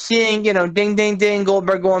 You know, seeing ding ding ding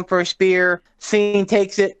Goldberg going for a spear, Fiend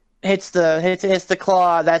takes it, hits the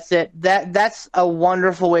claw. That's it. That's a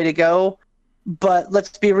wonderful way to go. But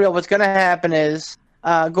let's be real. What's going to happen is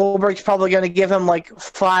Goldberg's probably going to give him like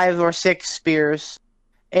 5 or 6 spears,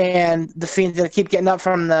 and the Fiend's going to keep getting up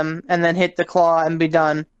from them, and then hit the claw and be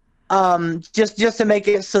done. Just to make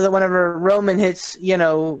it so that whenever Roman hits,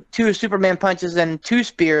 2 Superman punches and 2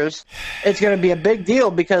 spears, it's going to be a big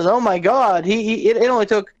deal because, oh my God, it only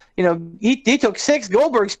took, he took 6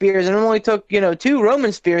 Goldberg spears and it only took, 2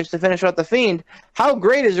 Roman spears to finish off the Fiend. How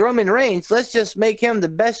great is Roman Reigns? Let's just make him the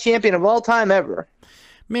best champion of all time ever.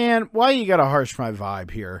 Man, why you got to harsh my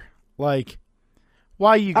vibe here? Like,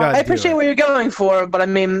 why you got? I appreciate what you're going for, but I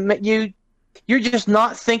mean, you're just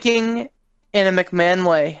not thinking in a McMahon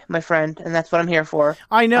way, my friend, and that's what I'm here for.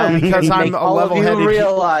 I know, because I'm a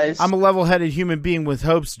level-headed. I'm a level-headed human being with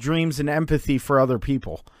hopes, dreams, and empathy for other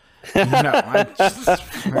people. Stop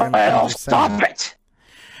it!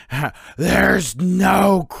 There's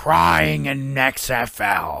no crying in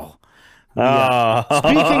XFL. Yeah.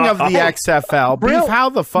 Speaking of the XFL, Beef, how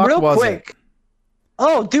the fuck was it?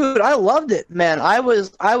 Oh, dude, I loved it, man. I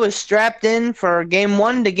was strapped in for game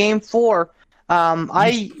 1 to game 4.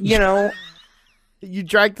 You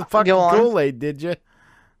drank the fucking Kool-Aid, did you?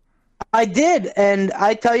 I did, and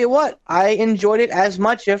I tell you what, I enjoyed it as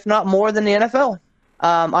much, if not more, than the NFL.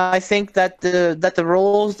 I think that the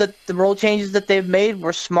rule changes that they've made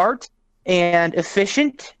were smart and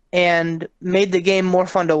efficient and made the game more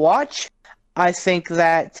fun to watch. I think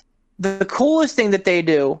that the coolest thing that they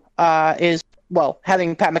do is, well,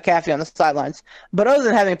 having Pat McAfee on the sidelines. But other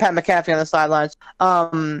than having Pat McAfee on the sidelines,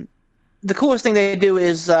 the coolest thing they do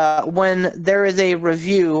is when there is a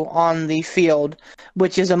review on the field,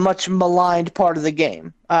 which is a much maligned part of the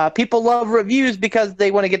game. People love reviews because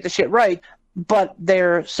they want to get the shit right, but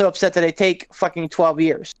they're so upset that they take fucking 12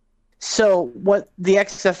 years. So what the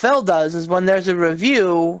XFL does is when there's a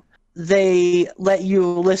review, they let you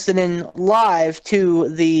listen in live to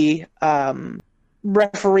the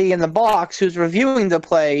referee in the box who's reviewing the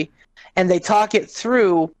play, and they talk it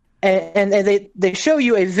through. And they show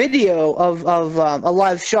you a video of a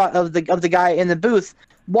live shot of the guy in the booth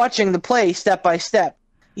watching the play step by step.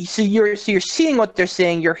 So you're seeing what they're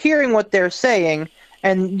saying, you're hearing what they're saying,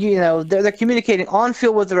 and they're communicating on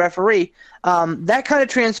field with the referee. That kind of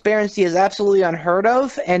transparency is absolutely unheard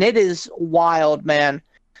of, and it is wild, man.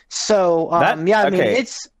 So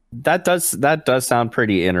it's that does sound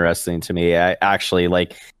pretty interesting to me. I actually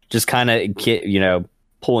like just kind of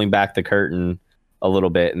pulling back the curtain a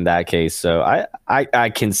little bit in that case. So I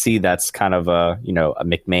can see that's kind of a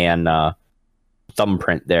McMahon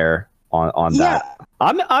thumbprint there on that.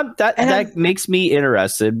 That makes me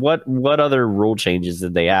interested. What other rule changes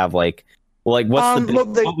did they have? Like what's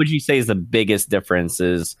what would you say is the biggest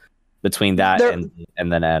differences between that and the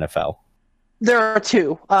NFL? There are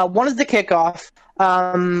 2. One is the kickoff.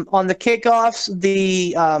 On the kickoffs,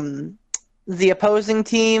 the opposing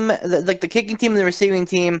team, the kicking team and the receiving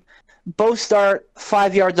team, both start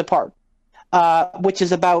 5 yards apart, which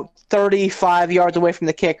is about 35 yards away from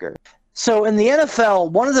the kicker. So in the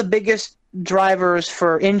NFL, one of the biggest drivers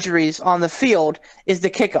for injuries on the field is the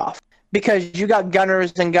kickoff, because you got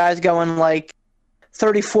gunners and guys going like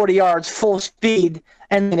 30, 40 yards full speed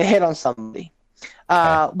and then a hit on somebody.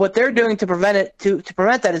 What they're doing to prevent it to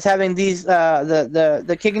prevent that is having these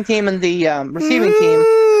the kicking team and the receiving team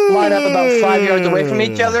line up about 5 yards away from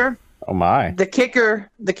each other. Oh my! The kicker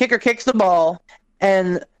kicks the ball,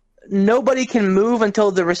 and nobody can move until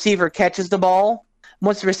the receiver catches the ball.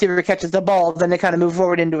 Once the receiver catches the ball, then they kind of move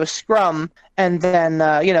forward into a scrum, and then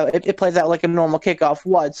it plays out like a normal kickoff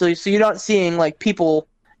would. So you're not seeing like people,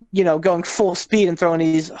 going full speed and throwing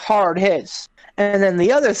these hard hits. And then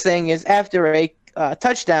the other thing is after a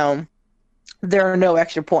touchdown, there are no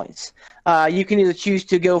extra points. You can either choose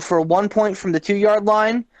to go for 1 point from the 2-yard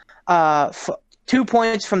line, 2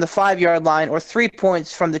 points from the 5-yard line, or 3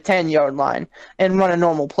 points from the 10-yard line, and run a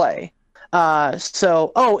normal play. And at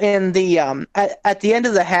the end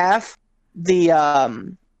of the half, the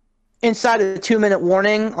inside of the 2-minute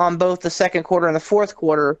warning on both the second quarter and the fourth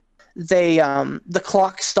quarter, the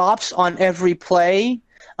clock stops on every play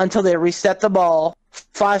until they reset the ball.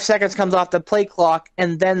 5 seconds comes off the play clock,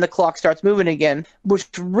 and then the clock starts moving again, which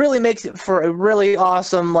really makes it for a really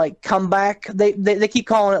awesome like comeback. They keep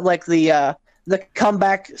calling it like the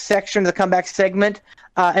comeback section, the comeback segment,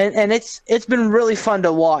 and it's been really fun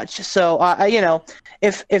to watch. So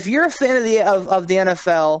if you're a fan of the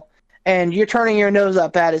NFL and you're turning your nose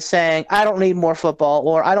up at it, saying I don't need more football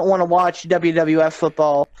or I don't want to watch WWF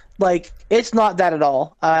football, like it's not that at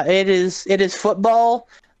all. It is football.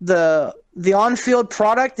 The on-field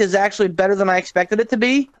product is actually better than I expected it to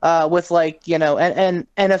be, with and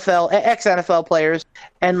NFL, ex-NFL players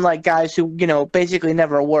and like guys who, basically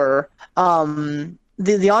never were.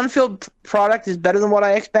 The on-field product is better than what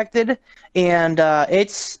I expected, and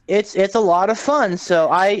it's a lot of fun. So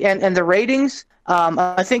and the ratings,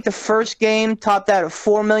 I think the first game topped out at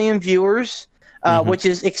 4 million viewers, which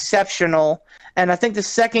is exceptional. And I think the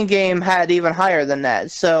second game had even higher than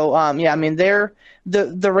that. So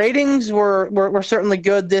the ratings were certainly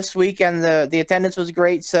good this week, and the attendance was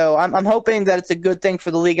great. So I'm hoping that it's a good thing for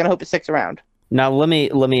the league, and I hope it sticks around. Now let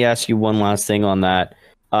me ask you one last thing on that,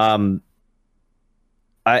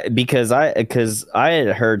 because I had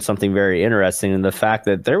heard something very interesting in the fact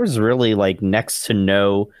that there was really like next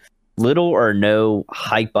to little or no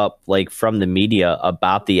hype up like from the media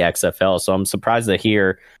about the XFL. So I'm surprised to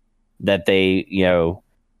hear that they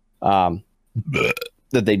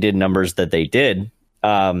that they did numbers that they did,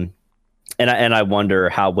 and I wonder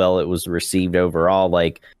how well it was received overall.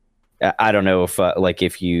 Like I don't know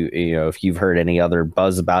if you've heard any other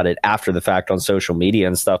buzz about it after the fact on social media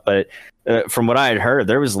and stuff, but from what I had heard,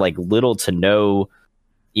 there was like little to no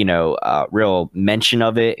real mention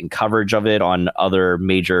of it and coverage of it on other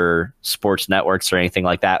major sports networks or anything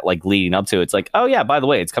like that, like leading up to it. It's like, oh yeah, by the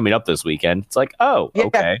way, it's coming up this weekend. It's like, oh, yeah,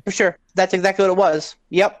 okay, for sure. That's exactly what it was.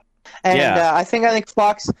 Yep. And I think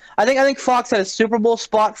Fox had a Super Bowl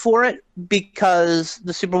spot for it because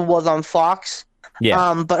the Super Bowl was on Fox.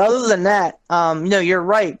 Yeah. But other than that, no, you're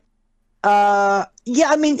right.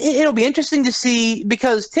 It'll be interesting to see,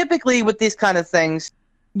 because typically with these kind of things,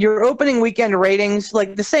 your opening weekend ratings,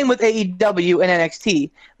 like the same with AEW and NXT,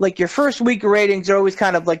 like your first week ratings are always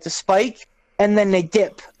kind of like the spike, and then they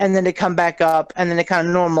dip, and then they come back up, and then they kind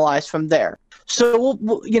of normalize from there. So,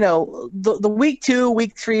 the week 2,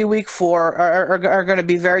 week 3, week 4 are going to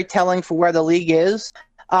be very telling for where the league is.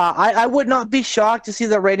 I would not be shocked to see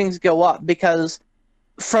the ratings go up, because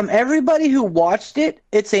from everybody who watched it,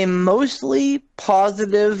 it's a mostly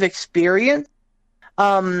positive experience.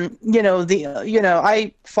 I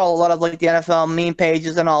follow a lot of like the NFL meme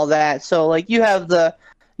pages and all that. So like you have the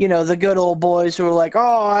good old boys who are like,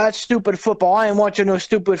 oh, that's stupid football. I ain't watching no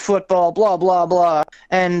stupid football, blah, blah, blah.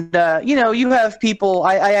 And, you have people,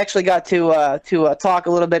 I actually got to talk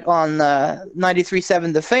a little bit on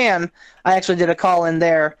 93.7 The Fan. I actually did a call in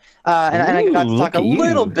there, and I got to talk a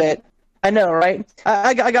little bit. I know, right?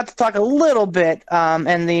 I got to talk a little bit,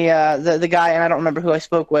 and the guy, and I don't remember who I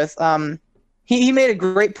spoke with, he made a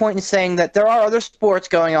great point in saying that there are other sports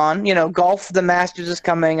going on. Golf, the Masters is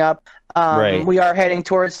coming up. Right. We are heading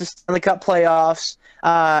towards the Stanley Cup playoffs.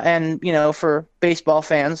 And, for baseball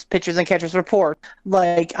fans, pitchers and catchers report.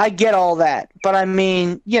 Like, I get all that. But, I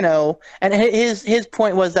mean, and his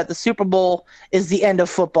point was that the Super Bowl is the end of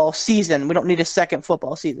football season. We don't need a second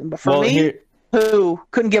football season. But for who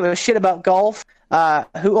couldn't give a shit about golf,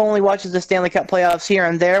 who only watches the Stanley Cup playoffs here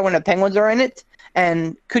and there when the Penguins are in it,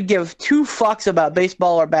 and could give 2 fucks about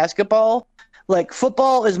baseball or basketball. Like,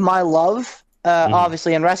 football is my love,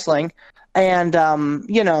 obviously, in wrestling. And,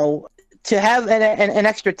 to have an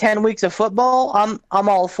extra 10 weeks of football, I'm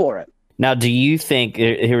all for it. Now, do you think,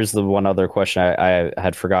 here's the one other question I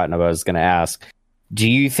had forgotten about I was going to ask.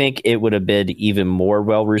 Do you think it would have been even more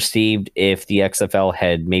well-received if the XFL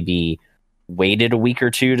had maybe waited a week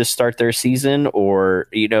or two to start their season, or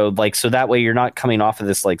so that way you're not coming off of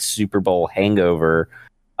this like Super Bowl hangover,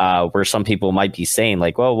 where some people might be saying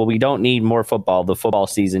like, well, we don't need more football, the football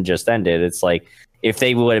season just ended. It's like, if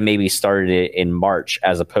they would have maybe started it in March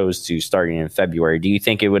as opposed to starting in February, do you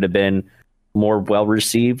think it would have been more well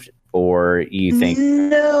received, or you think?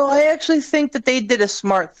 No, I actually think that they did a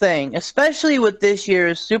smart thing, especially with this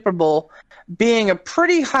year's Super Bowl being a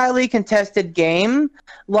pretty highly contested game.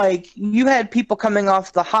 Like, you had people coming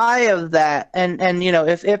off the high of that, and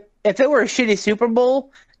if it were a shitty Super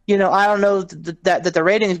Bowl, I don't know that the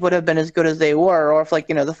ratings would have been as good as they were, or if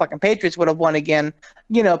the fucking Patriots would have won again,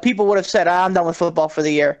 people would have said, I'm done with football for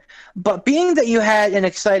the year. But being that you had an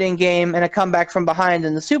exciting game and a comeback from behind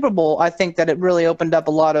in the Super Bowl, I think that it really opened up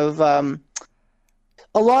a lot of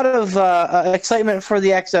a lot of excitement for the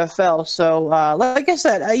XFL. So, like I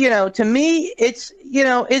said, to me, it's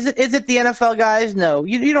is it the NFL guys? No,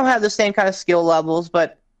 you don't have the same kind of skill levels,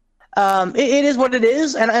 but it is what it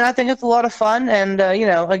is, and I think it's a lot of fun. And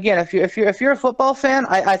again, if you're a football fan,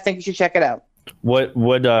 I think you should check it out. What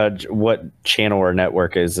channel or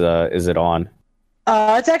network is it on?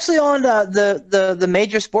 It's actually on the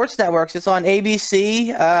major sports networks. It's on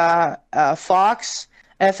ABC, Fox,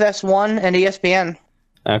 FS1, and ESPN.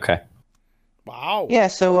 Okay. Wow. Yeah.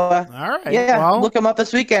 So. All right. Yeah. Well, look them up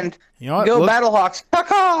this weekend. You know what? Go Battlehawks!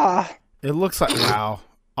 Caw-caw! It looks like wow.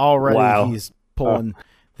 Already Wow. he's pulling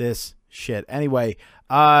this shit. Anyway,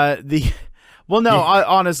 honestly,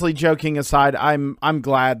 joking aside, I'm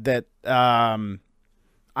glad that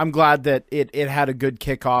it had a good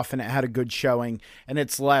kickoff and it had a good showing, and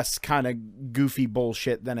it's less kind of goofy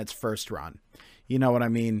bullshit than its first run. You know what I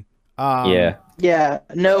mean? Yeah. Yeah.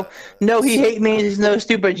 No. He hate means no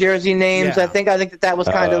stupid jersey names. Yeah. I think that was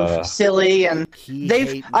kind of silly, and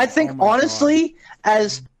I think honestly,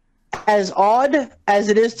 as odd as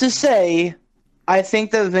it is to say, I think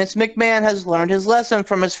that Vince McMahon has learned his lesson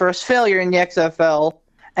from his first failure in the XFL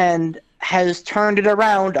and has turned it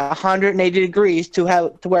around 180 degrees to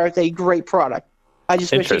where it's a great product. I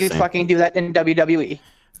just wish he could fucking do that in WWE.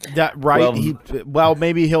 That right? Well,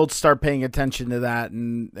 maybe he'll start paying attention to that,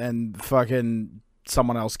 and fucking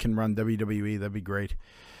someone else can run WWE. That'd be great.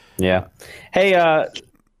 Yeah. Hey,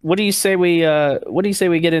 what do you say we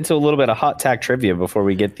get into a little bit of hot tag trivia before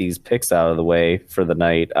we get these picks out of the way for the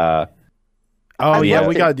night? Oh yeah,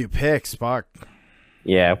 we gotta do picks. Fuck.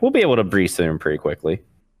 Yeah, we'll be able to breeze through them pretty quickly.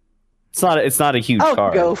 It's not a huge card.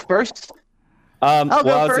 I'll go first. I'll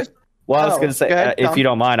go first. Well, I was going to say, ahead, if you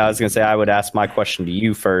don't mind, I was going to say I would ask my question to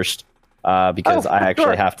you first, because I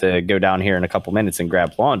actually have to go down here in a couple minutes and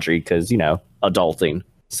grab laundry because, adulting.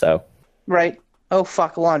 So. Right. Oh,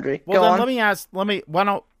 fuck, laundry. Well, go then on.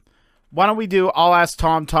 why don't we do, I'll ask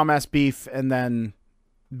Tom asks Beef, and then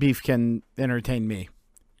Beef can entertain me.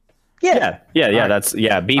 Yeah. That's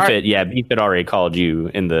Beef. Beef had already called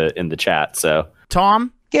you in the chat. So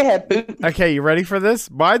Tom. Go ahead, Boot. Okay, you ready for this?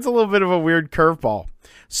 Mine's a little bit of a weird curveball.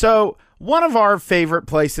 So one of our favorite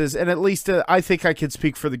places, and at least I think I could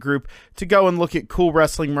speak for the group, to go and look at cool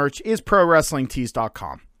wrestling merch is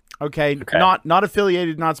ProWrestlingTees.com. Okay, not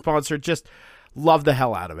affiliated, not sponsored, just love the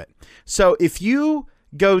hell out of it. So if you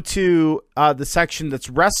go to the section that's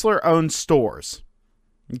wrestler-owned stores,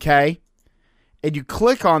 okay, and you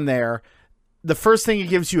click on there, the first thing it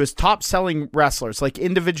gives you is top-selling wrestlers, like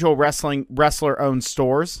individual wrestler-owned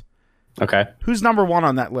stores. Okay. Who's number one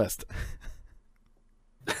on that list?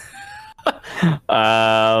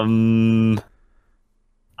 I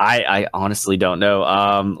honestly don't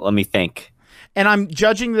know. Let me think. And I'm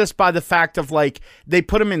judging this by the fact of, like, they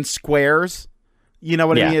put them in squares. You know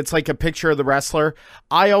what I mean? It's like a picture of the wrestler.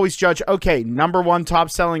 I always judge, okay, number one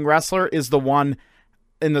top-selling wrestler is the one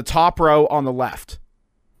in the top row on the left.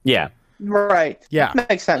 Yeah. Right. Yeah.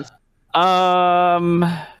 Makes sense. Fuck,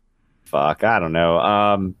 I don't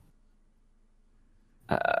know.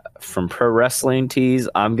 From Pro Wrestling Tees,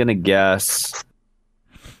 I'm gonna guess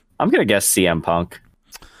CM Punk.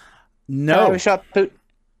 No. Can I have a shot, Boot?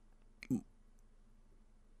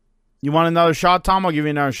 You want another shot, Tom? I'll give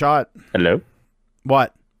you another shot. Hello?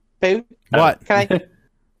 What? Boot? What? Can I?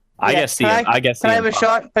 I guess CM. Can I have a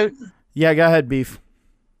shot, Boot? Yeah, go ahead, Beef.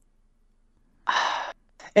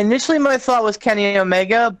 Initially, my thought was Kenny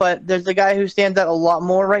Omega, but there's a guy who stands out a lot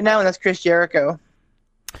more right now, and that's Chris Jericho.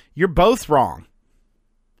 You're both wrong.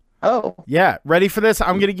 Oh. Yeah, ready for this?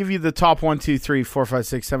 I'm going to give you the top 1, 2, 3, 4, 5,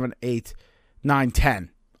 6, 7, 8, 9, 10.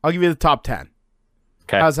 I'll give you the top 10.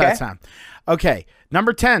 Okay. How's that sound? Okay,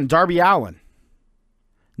 number 10, Darby Allin.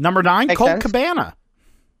 Number 9, Makes Colt sense. Cabana.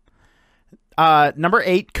 Number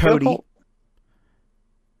 8, Cody. Cool.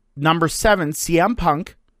 Number 7, CM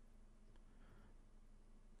Punk.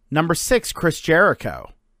 Number 6, Chris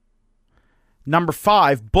Jericho. Number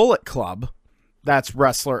 5, Bullet Club. That's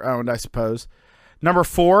wrestler owned, I suppose. Number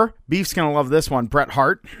 4, Beef's going to love this one, Bret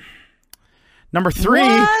Hart. Number 3,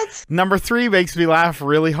 What? Number 3 makes me laugh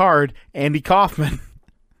really hard, Andy Kaufman.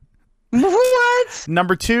 What?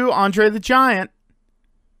 Number 2, Andre the Giant.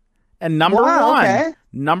 And number Wow,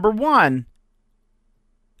 one,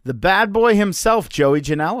 the bad boy himself, Joey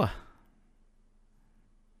Janela.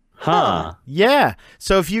 Huh. Yeah.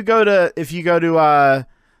 So if you go to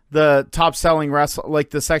the top selling wrestler,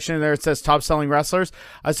 like the section in there, it says top selling wrestlers.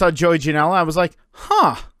 I saw Joey Janela. I was like,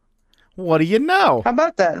 huh, what do you know? How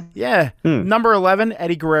about that? Yeah. Number 11,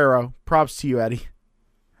 Eddie Guerrero. Props to you, Eddie.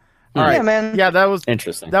 All right. Yeah, man. Yeah, that was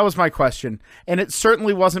Interesting. That was my question. And it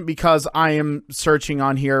certainly wasn't because I am searching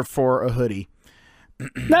on here for a hoodie.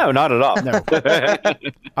 No, not at all. No. I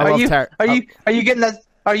Are love you Tag. are you getting that?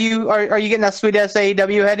 Are you getting that sweet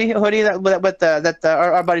SAEW hoodie that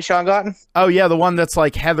our buddy Sean got? Oh yeah, the one that's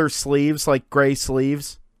like heather sleeves, like gray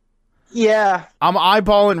sleeves. Yeah. I'm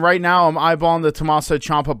eyeballing right now. I'm eyeballing the Tommaso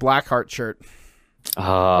Ciampa Blackheart shirt.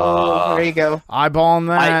 Oh, there you go. Eyeballing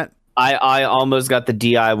that. I almost got the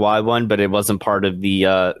DIY one, but it wasn't part of the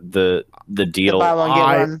deal. The buy one, get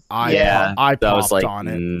one. I So I was popped like, on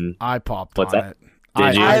it. I popped what's on that? it.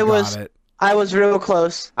 Did you? I was- got it. I was real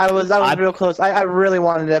close. I was real close. I really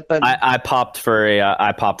wanted it, but I popped for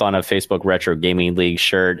I popped on a Facebook Retro Gaming League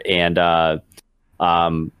shirt and a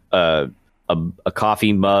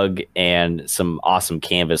coffee mug and some awesome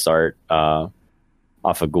canvas art off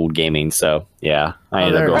of Gould Gaming. So yeah, I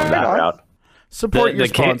ended up there going you that go. route. Support your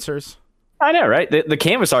the sponsors. I know, right? The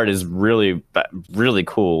canvas art is really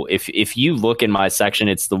cool. If you look in my section,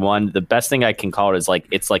 it's the best thing I can call it is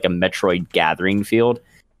it's like a Metroid gathering field.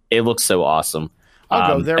 It looks so awesome.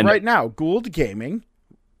 I'll go there right now. Gould Gaming.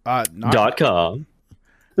 .com.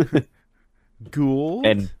 Gould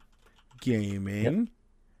And Gaming.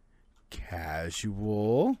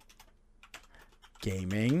 Casual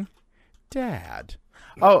Gaming Dad.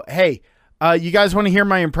 Oh, hey. You guys want to hear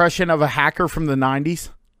my impression of a hacker from the 90s?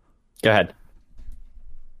 go ahead.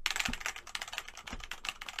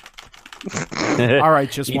 All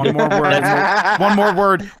right, just one more word.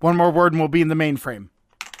 One more word, and we'll be in the mainframe.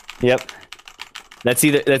 Yep. That's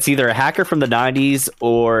either a hacker from the 90s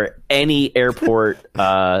or any airport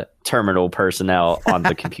terminal personnel on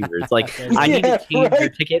the computer. It's like, I need to change your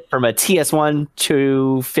ticket from a TS1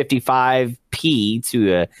 to 55P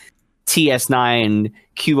to a TS9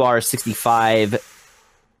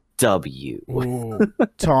 QR65W. Ooh.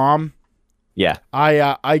 Tom, Yeah.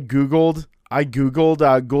 I googled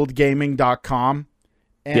gouldgaming.com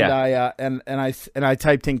and Yeah. I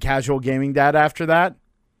typed in casual gaming dad after that.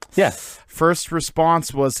 Yeah. First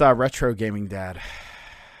response was retro gaming dad.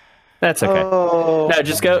 That's okay. Oh. No,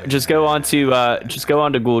 just go on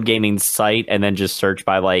to Gould Gaming's site and then just search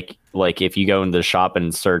by like if you go into the shop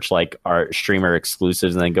and search like our streamer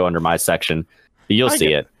exclusives and then go under my section, you'll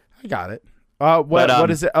see it. I got it. What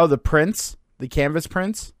is it? Oh, the prints, the canvas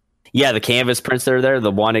prints. Yeah, the canvas prints that are there.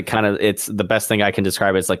 The one it's the best thing I can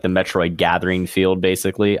describe. It's like the Metroid gathering field,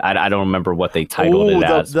 basically. I don't remember what they titled it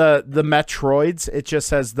as. The Metroids. It just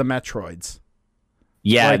says the Metroids.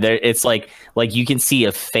 Yeah, it's like you can see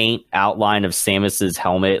a faint outline of Samus's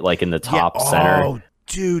helmet, like in the top center. Oh,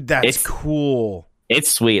 dude, that's cool. It's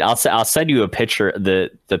sweet. I'll send you a picture.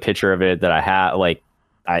 The picture of it that I have.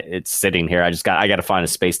 It's sitting here. I got to find a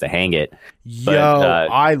space to hang it. Yo,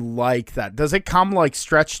 I like that. Does it come like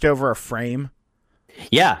stretched over a frame?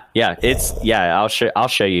 Yeah. I'll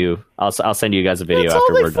show you. I'll send you guys a video it's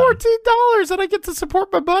after only we're done. $14, and I get to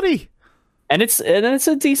support my buddy. And it's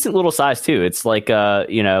a decent little size too. It's like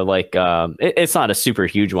it's not a super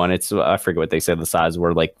huge one. It's I forget what they said the size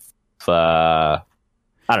were like. I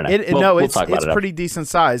don't know. It's pretty decent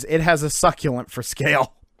size. It has a succulent for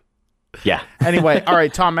scale. Yeah. Anyway, all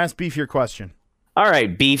right, Tom, ask Beef your question. All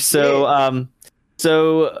right, Beef. So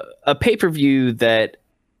a pay-per-view that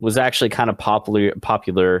was actually kind of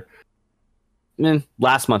popular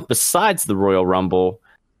last month, besides the Royal Rumble,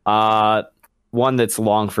 one that's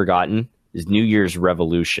long forgotten is New Year's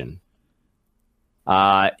Revolution.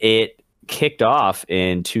 It kicked off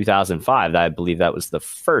in 2005. I believe that was the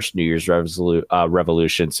first New Year's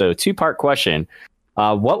Revolution. So, two-part question.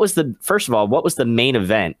 What was the main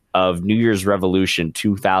event of New Year's Revolution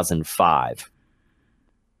 2005?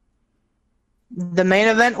 The main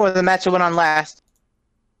event or the match that went on last?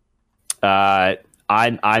 I'm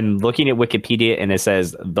looking at Wikipedia and it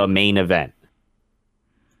says the main event.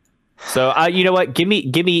 So you know what? Give me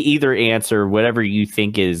either answer, whatever you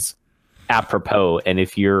think is apropos, and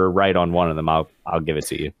if you're right on one of them, I'll give it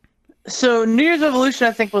to you. So New Year's Revolution,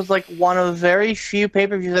 I think, was like one of very few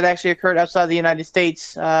pay-per-views that actually occurred outside the United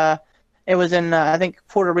States. It was in, I think,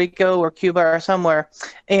 Puerto Rico or Cuba or somewhere,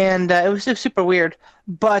 and it was just super weird.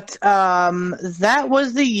 But that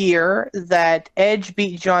was the year that Edge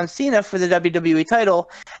beat John Cena for the WWE title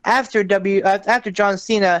after John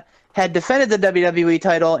Cena had defended the WWE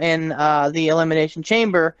title in the Elimination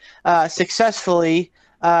Chamber successfully.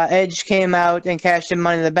 Edge came out and cashed in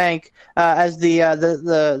Money in the Bank as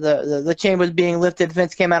the chain was being lifted.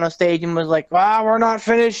 Vince came out on stage and was like, we're not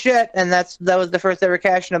finished yet," and that was the first ever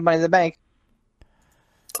cash in of Money in the Bank.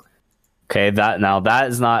 Okay, that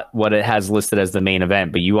is not what it has listed as the main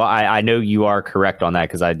event, but I know you are correct on that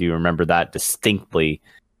because I do remember that distinctly.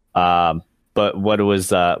 But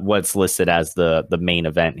what's listed as the main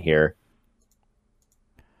event here?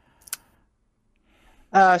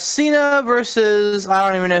 Cena versus I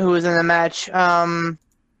don't even know who was in the match.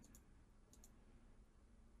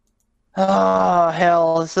 Oh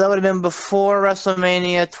hell! So that would have been before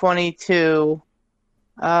WrestleMania 22,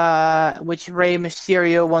 which Rey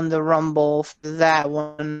Mysterio won the Rumble for that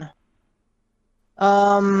one.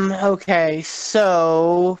 Okay,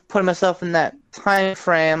 so putting myself in that time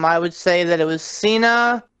frame, I would say that it was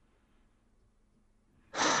Cena.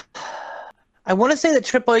 I want to say that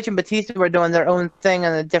Triple H and Batista were doing their own thing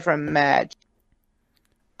in a different match.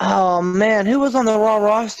 Oh man, who was on the Raw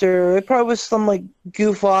roster? It probably was some like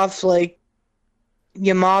goof offs like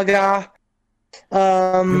Yamaga.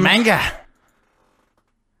 Manga.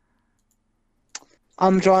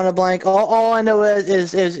 I'm drawing a blank. All I know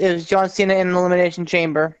is John Cena in an Elimination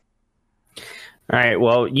Chamber. All right.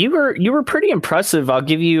 Well, you were pretty impressive. I'll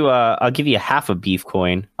give you half a beef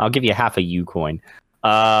coin. I'll give you half a U coin.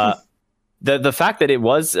 The fact that it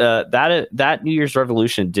was that New Year's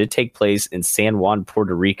Revolution did take place in San Juan,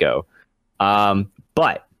 Puerto Rico.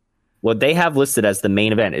 But what they have listed as the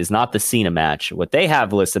main event is not the Cena match. What they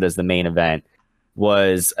have listed as the main event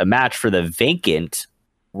was a match for the vacant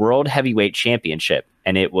World Heavyweight Championship.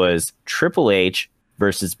 And it was Triple H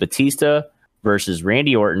versus Batista versus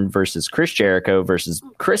Randy Orton versus Chris Jericho versus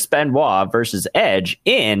Chris Benoit versus Edge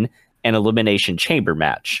in an Elimination Chamber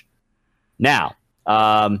match. Now,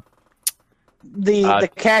 the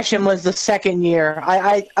cash-in was the second year.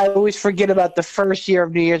 I always forget about the first year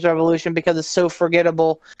of New Year's Revolution because it's so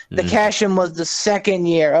forgettable. The cash-in was the second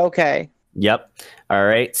year. Okay. Yep. All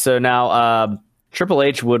right. So now Triple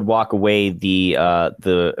H would walk away the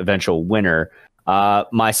eventual winner.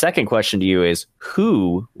 My second question to you is,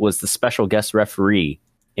 who was the special guest referee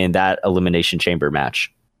in that Elimination Chamber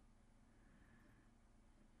match?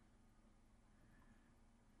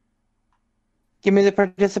 Give me the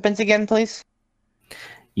participants again, please.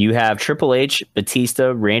 You have Triple H,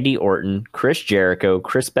 Batista, Randy Orton, Chris Jericho,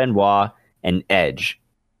 Chris Benoit, and Edge.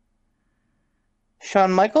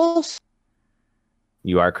 Shawn Michaels?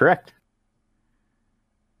 You are correct.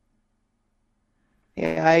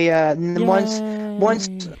 Yeah,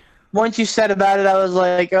 once you said about it, I was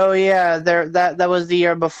like, oh yeah, that was the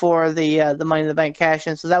year before the Money in the Bank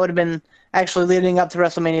cash-in, so that would have been actually leading up to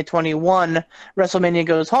WrestleMania 21. WrestleMania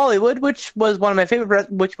Goes Hollywood, which was one of my favorite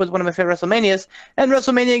WrestleManias, and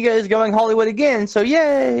WrestleMania is going Hollywood again. So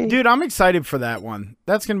yay, dude! I'm excited for that one.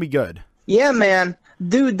 That's gonna be good. Yeah, man,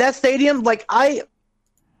 dude, that stadium, like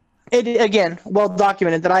it again, well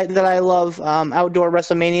documented that I love outdoor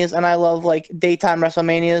WrestleManias and I love like daytime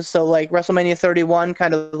WrestleManias. So like WrestleMania 31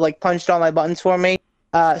 kind of like punched all my buttons for me.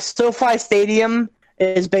 SoFi Stadium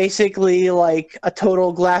is basically like a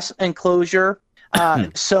total glass enclosure.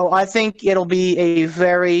 So I think it'll be a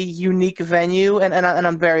very unique venue, and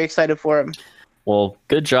I'm very excited for it. Well,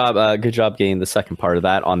 good job getting the second part of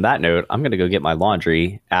that. On that note, I'm gonna go get my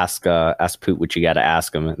laundry. Ask Poot what you got to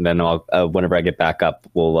ask him, and then I'll whenever I get back up,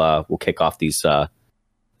 we'll kick off these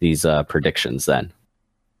predictions. Then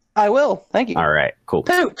I will. Thank you. All right, cool.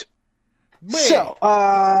 Poot. So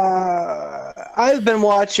I've been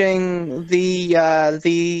watching my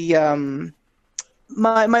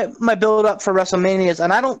build up for WrestleManias,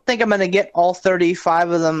 and I don't think I'm gonna get all 35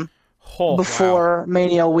 of them. Before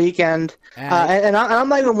Mania weekend, and I'm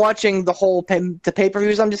not even watching the whole the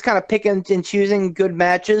pay-per-views. I'm just kind of picking and choosing good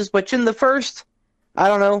matches, which in the first, I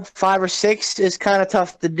don't know, 5 or 6 is kind of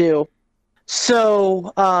tough to do.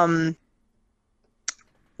 So,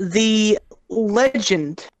 the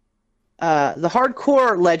legend, the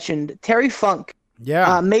hardcore legend, Terry Funk,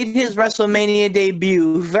 made his WrestleMania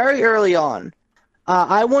debut very early on.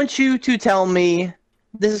 I want you to tell me.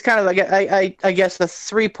 This is kind of, I guess, a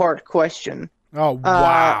 3-part question. Oh,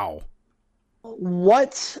 wow.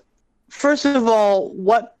 First of all,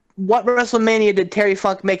 what WrestleMania did Terry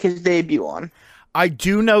Funk make his debut on? I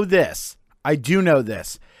do know this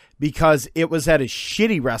because it was at a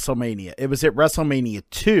shitty WrestleMania. It was at WrestleMania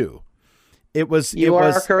 2. You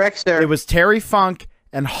are correct, sir. It was Terry Funk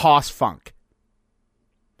and Hoss Funk.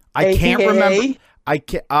 I can't remember.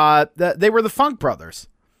 They were the Funk brothers.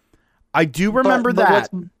 I do remember but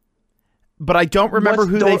I don't remember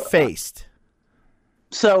who they faced.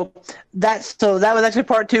 So that was actually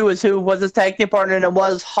part 2. Is who was his tag team partner, and it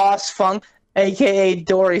was Hoss Funk, aka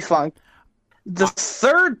Dory Funk. The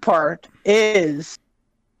third part is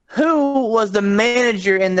who was the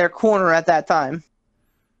manager in their corner at that time.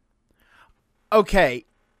 Okay,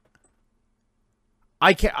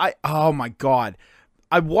 oh my god.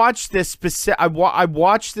 I watched this I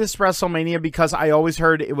watched this WrestleMania because I always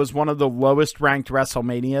heard it was one of the lowest ranked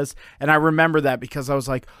WrestleManias, and I remember that because I was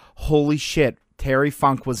like, "Holy shit, Terry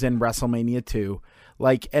Funk was in WrestleMania 2."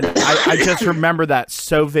 Like, and I just remember that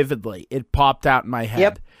so vividly. It popped out in my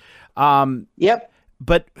head. Yep.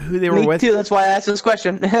 But who they were Me with, too. That's why I asked this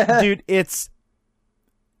question. dude,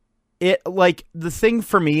 like the thing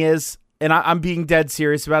for me is, and I'm being dead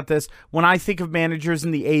serious about this. When I think of managers in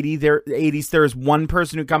the 80s, there is one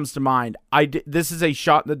person who comes to mind. This is a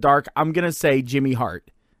shot in the dark. I'm gonna say Jimmy Hart.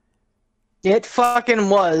 It fucking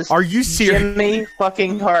was. Are you serious? Jimmy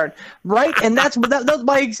fucking Hart. Right? And that's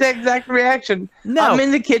my exact reaction. No. I'm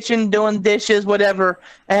in the kitchen doing dishes, whatever,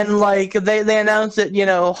 and like they announced it,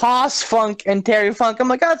 Haas Funk and Terry Funk. I'm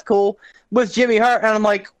like, that's cool. With Jimmy Hart, and I'm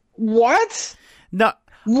like, what? No.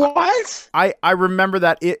 What? I remember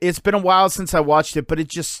that. It's been a while since I watched it, but it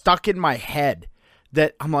just stuck in my head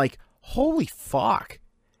that I'm like, holy fuck.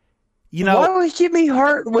 Why was Jimmy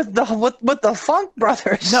Hart with the Funk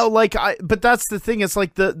Brothers? No, but that's the thing. It's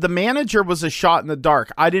like the manager was a shot in the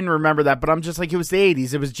dark. I didn't remember that, but I'm just like, it was the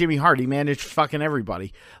 80s. It was Jimmy Hart. He managed fucking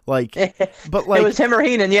everybody. But it was him or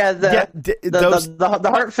Heenan. Yeah,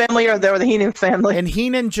 the Hart family or the Heenan family. And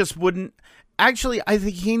Heenan just wouldn't. Actually, I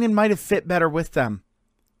think Heenan might have fit better with them.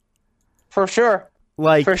 For sure.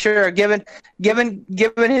 For sure. Given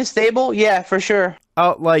his stable, yeah, for sure.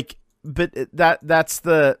 But that's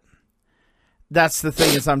the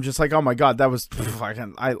thing is, I'm just like, oh my God, that was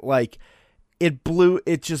fucking,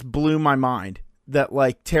 it just blew my mind that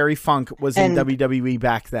Terry Funk was in WWE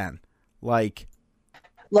back then. I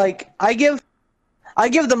give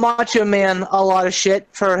the Macho Man a lot of shit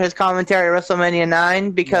for his commentary at WrestleMania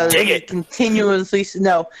 9 because he continuously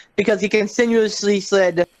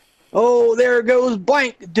said, "Oh, there goes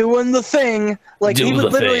blank doing the thing." He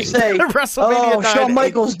would literally say, "Oh, Shawn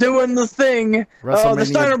Michaels doing the thing. Oh, the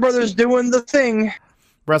Steiner Brothers doing the thing."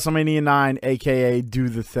 WrestleMania 9, aka do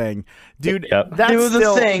the thing, dude. Yep. Do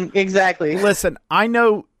the thing, exactly. Listen, I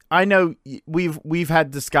know. We've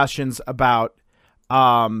had discussions about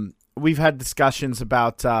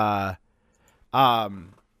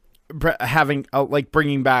having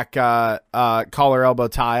bringing back collar elbow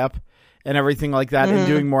tie up and everything like that, and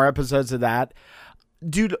doing more episodes of that.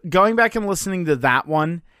 Dude, going back and listening to that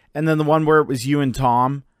one, and then the one where it was you and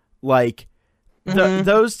Tom,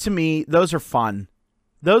 those to me, those are fun.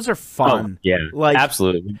 Those are fun. Oh, yeah,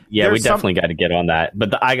 absolutely. Yeah, we definitely got to get on that.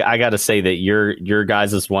 But I got to say that your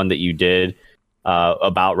guys' one that you did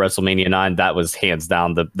about WrestleMania 9, that was hands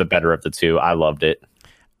down the better of the two. I loved it.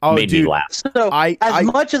 Oh, made me laugh. So as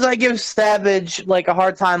much as I give Savage a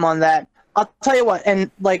hard time on that, I'll tell you what,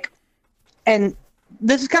 and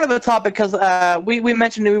this is kind of a topic because we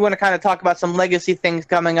mentioned that we want to kind of talk about some legacy things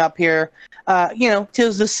coming up here.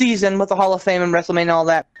 'Tis the season with the Hall of Fame and WrestleMania and all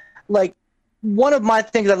that. One of my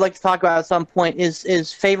things I'd like to talk about at some point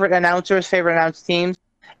is favorite announcers, favorite announced teams.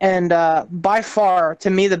 And by far, to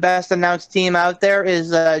me, the best announced team out there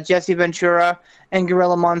is Jesse Ventura and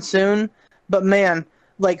Gorilla Monsoon. But man,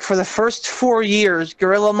 for the first 4 years,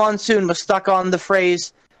 Gorilla Monsoon was stuck on the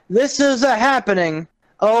phrase, "This is a happening."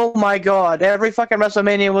 Oh my God, every fucking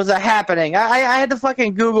WrestleMania was a happening. I had to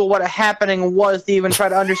fucking Google what a happening was to even try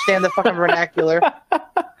to understand the fucking vernacular.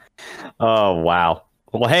 Oh, wow.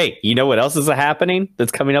 Well, hey, you know what else is a happening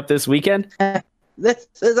that's coming up this weekend? This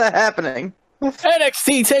is a happening.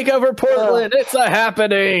 NXT TakeOver Portland. It's a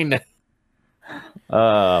happening.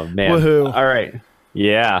 Oh, man. Woohoo. All right.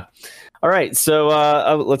 Yeah. All right. So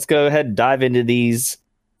let's go ahead and dive into these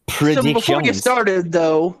predictions. So before we get started,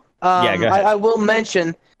 though, go ahead. I will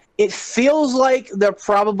mention, it feels like they're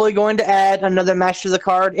probably going to add another match to the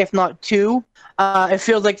card, if not two. It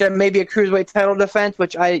feels like there may be a Cruiserweight title defense,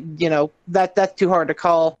 which that's too hard to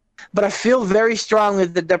call. But I feel very strongly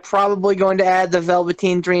that they're probably going to add the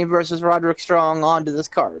Velveteen Dream versus Roderick Strong onto this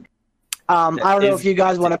card. I don't know if you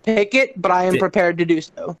guys want to pick it, but I am prepared to do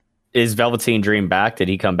so. Is Velveteen Dream back? Did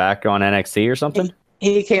he come back on NXT or something?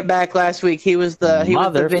 He came back last week. He was the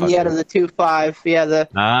vignette of the 2-5. Yeah, the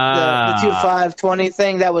 2-5-20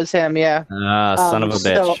 thing. That was him. Yeah. Son of a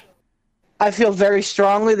bitch. So I feel very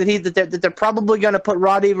strongly that they're probably going to put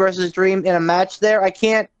Roddy versus Dream in a match there. I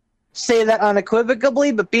can't say that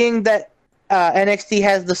unequivocally, but being that NXT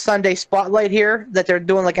has the Sunday spotlight here, that they're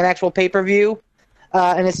doing an actual pay-per-view,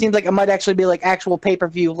 and it seems like it might actually be actual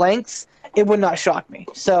pay-per-view lengths, it would not shock me.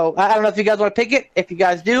 So I don't know if you guys want to pick it. If you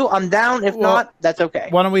guys do, I'm down. If not, that's okay.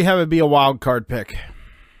 Why don't we have it be a wild card pick?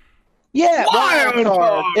 Yeah, wild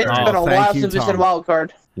card. It's been a while since we said wild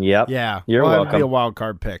card. Yep. Yeah, you're welcome. Have it be a wild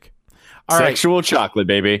card pick. All Sexual right. Chocolate,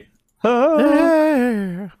 baby.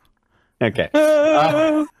 Okay.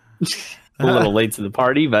 A little late to the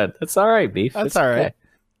party, but that's all right, Beef. That's all right. Okay.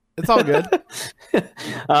 It's all good.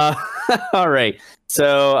 All right.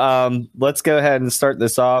 So let's go ahead and start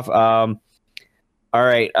this off. All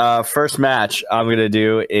right. First match I'm gonna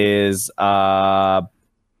do is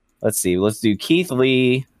let's see. Let's do Keith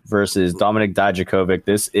Lee versus Dominik Dijakovic.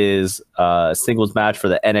 This is a singles match for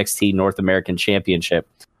the NXT North American Championship.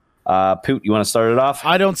 Poot, you want to start it off?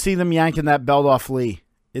 I don't see them yanking that belt off Lee.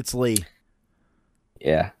 It's Lee.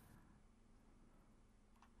 Yeah.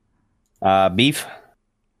 Beef.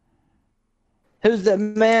 Who's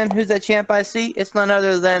that champ I see? It's none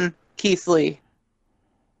other than Keith Lee.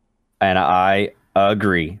 And I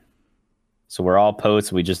agree. So we're all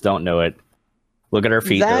posts. We just don't know it. Look at our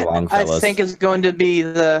feet. They're long, fellas. I think is going to be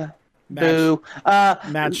the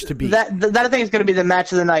match to beat. That I think is going to be the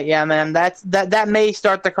match of the night. Yeah, man. That may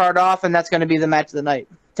start the card off, and that's going to be the match of the night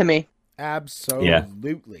to me.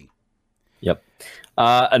 Absolutely. Yeah. Yep.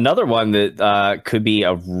 Another one that could be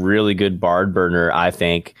a really good barn burner, I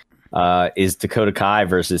think, is Dakota Kai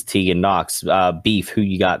versus Tegan Nox. Beef, who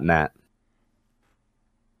you got in that?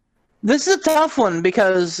 This is a tough one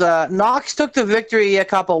because Nox took the victory a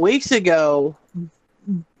couple weeks ago,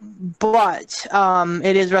 but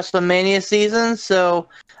it is WrestleMania season, so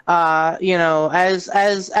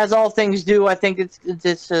as all things do, I think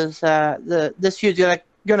this feud's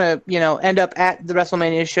gonna end up at the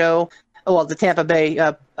WrestleMania show. Well, the Tampa Bay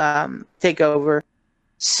takeover.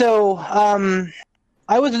 So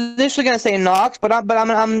I was initially gonna say Nox, but I'm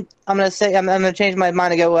gonna change my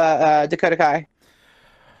mind and go Dakota Kai.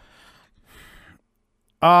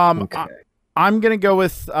 Okay. I'm gonna go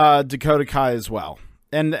with Dakota Kai as well,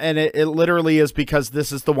 and it literally is because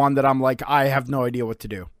this is the one that I'm like, I have no idea what to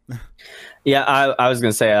do. Yeah, I was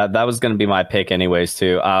gonna say that was gonna be my pick anyways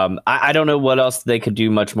too. I don't know what else they could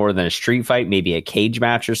do much more than a street fight, maybe a cage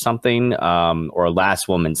match or something, or a last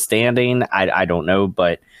woman standing. I don't know,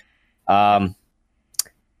 but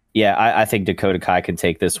yeah, I think Dakota Kai can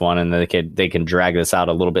take this one, and they can drag this out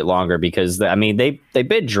a little bit longer because I mean they've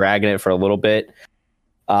been dragging it for a little bit.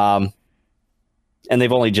 And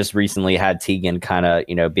they've only just recently had Tegan kind of,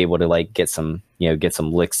 be able to like get some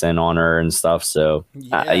licks in on her and stuff. So,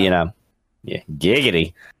 giggity.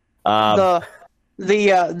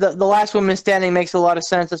 The last woman standing makes a lot of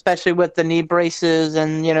sense, especially with the knee braces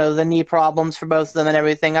and, the knee problems for both of them and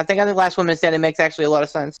everything. I think last woman standing makes actually a lot of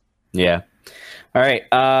sense. Yeah. All right.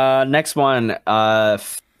 Next one.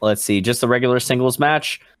 Let's see. Just a regular singles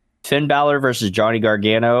match. Finn Balor versus Johnny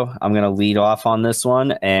Gargano. I'm gonna lead off on this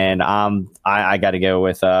one, and I got to go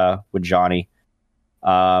with Johnny.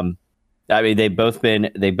 I mean they've both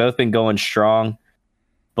been going strong,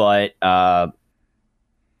 but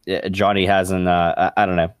Johnny hasn't. I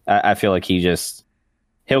don't know. I feel like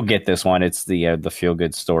he'll get this one. It's the feel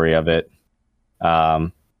good story of it.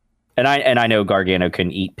 And I know Gargano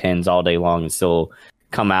can eat pins all day long and still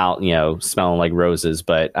come out, smelling like roses,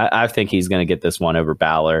 but I think he's going to get this one over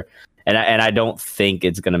Balor. And I don't think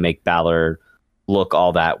it's going to make Balor look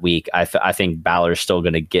all that weak. I think Balor's still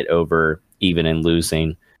going to get over even in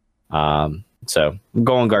losing. So I'm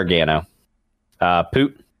going Gargano.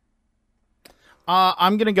 Poot?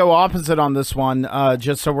 I'm going to go opposite on this one,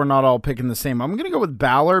 just so we're not all picking the same. I'm going to go with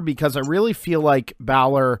Balor because I really feel like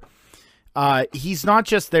Balor... he's not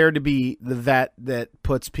just there to be the vet that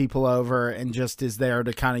puts people over and just is there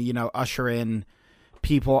to kind of, usher in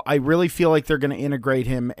people. I really feel like they're going to integrate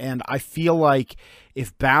him. And I feel like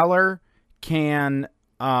if Balor can,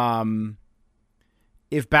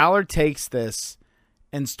 if Balor takes this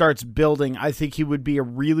and starts building, I think he would be a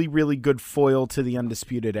really, really good foil to the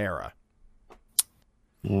Undisputed Era.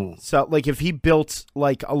 So like if he built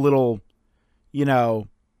like a little,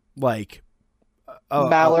 like,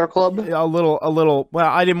 Balor Club? A little. Well,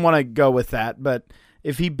 I didn't want to go with that, but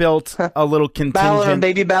if he built a little contingent, Balor and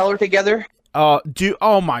Baby Balor together.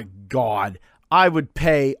 Oh my God, I would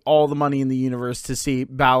pay all the money in the universe to see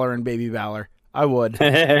Balor and Baby Balor. I would. I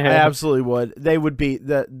absolutely would. They would be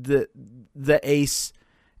the ace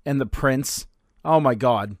and the prince. Oh my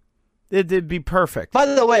God, it'd be perfect. By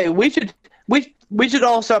the way, we should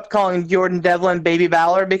all stop calling Jordan Devlin Baby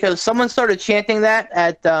Balor because someone started chanting that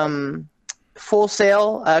at Full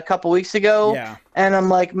Sail a couple weeks ago, and I'm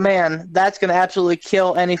like, man, that's gonna absolutely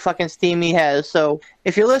kill any fucking steam he has. So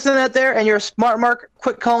if you're listening out there and you're a smart mark,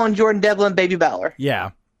 quit calling Jordan Devlin Baby Balor.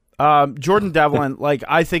 Yeah, Jordan Devlin, like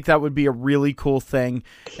I think that would be a really cool thing,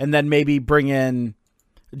 and then maybe bring in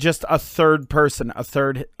just a third person, a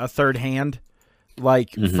third hand,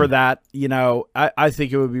 like for that. I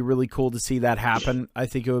think it would be really cool to see that happen. I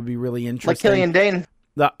think it would be really interesting. Like Killian Dane.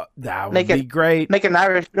 That would be great. Make an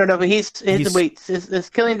Irish. No, wait. Is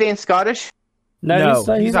Killian Dane Scottish? No,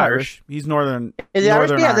 he's Irish. He's Northern. Is he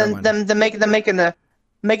Irish? Yeah, Ireland. then make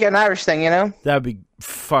an Irish thing. That'd be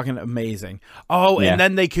fucking amazing. Oh, Yeah. and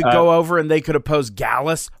then they could go over and they could oppose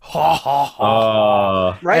Gallus. Ha ha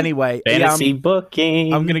ha. Right? Anyway, Fantasy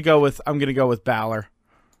booking. I'm gonna go with Balor.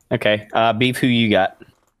 Okay, Beef, who you got?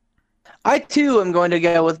 I too am going to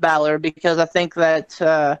go with Balor because I think that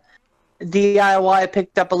DIY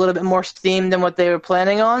picked up a little bit more steam than what they were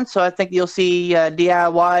planning on. So I think you'll see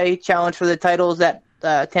DIY challenge for the titles at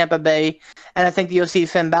Tampa Bay, and I think you'll see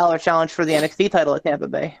Finn Balor challenge for the NXT title at Tampa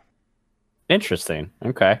Bay. Interesting.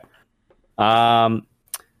 Okay. All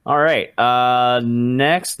right.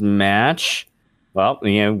 Next match. Well,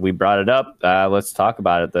 we brought it up. Let's talk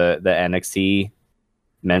about it. The NXT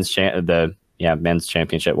men's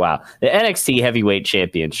championship. Wow. The NXT heavyweight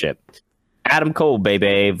championship. Adam Cole,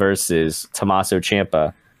 baby, versus Tommaso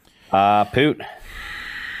Ciampa. Poot.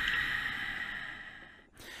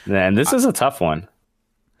 And this is a tough one.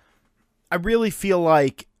 I really feel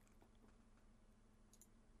like,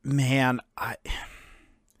 man, I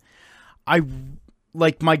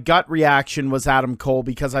like my gut reaction was Adam Cole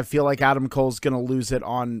because I feel like Adam Cole's going to lose it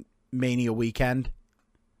on Mania weekend.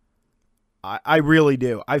 I really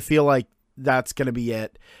do. I feel like that's going to be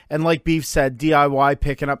it. And like Beef said, DIY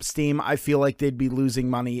picking up steam, I feel like they'd be losing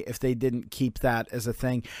money if they didn't keep that as a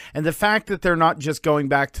thing. And the fact that they're not just going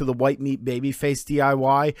back to the white meat babyface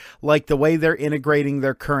DIY, like the way they're integrating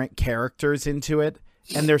their current characters into it,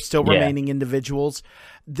 and they're still remaining individuals,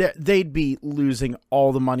 they'd be losing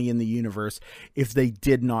all the money in the universe if they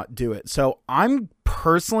did not do it. So I'm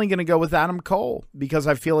personally going to go with Adam Cole because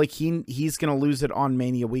I feel like he's going to lose it on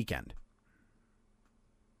Mania weekend.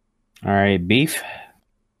 All right, Beef.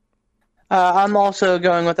 I'm also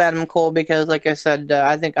going with Adam Cole because, like I said,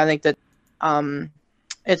 I think that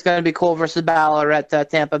it's going to be Cole versus Balor at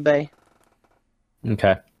Tampa Bay.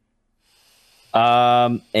 Okay.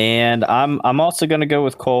 And I'm also going to go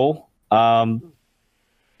with Cole.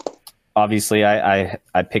 Obviously, I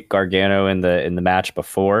picked Gargano in the match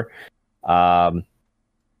before. I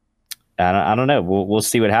don't know. We'll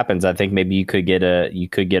see what happens. I think maybe you could get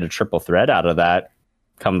a triple threat out of that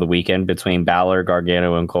come the weekend between Balor,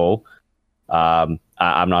 Gargano, and Cole. I'm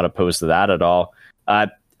not opposed to that at all.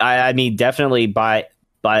 I mean, definitely by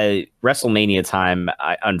WrestleMania time,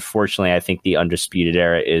 unfortunately, I think the Undisputed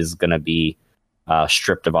Era is going to be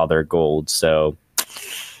stripped of all their gold. So,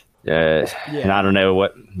 and I don't know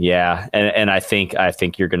what. Yeah, and I think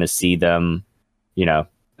you're going to see them, Raw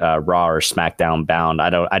or SmackDown bound.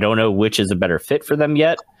 I don't know which is a better fit for them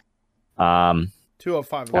yet.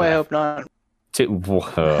 205. Boy, I hope not.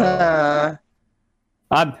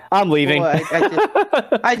 I'm leaving. Boy,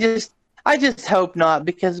 I just hope not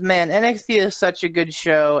because man, NXT is such a good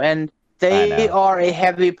show and they are a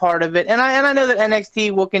heavy part of it. And I know that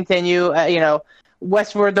NXT will continue,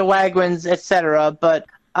 westward the wagons, etc. But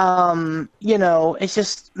it's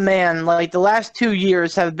just man, like the last 2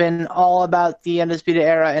 years have been all about the Undisputed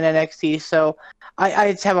Era and NXT. So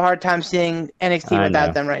I just have a hard time seeing NXT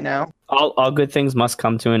without them right now. All good things must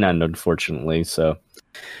come to an end, unfortunately. So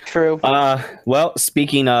true. Well,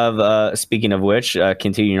 speaking of which,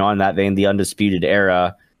 continuing on that vein, the Undisputed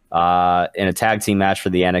Era in a tag team match for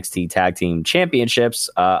the NXT Tag Team Championships,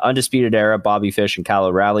 Undisputed Era, Bobby Fish and Kyle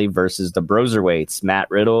O'Reilly versus the Broserweights,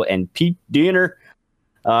 Matt Riddle and Pete Dunne.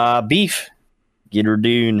 Beef, get her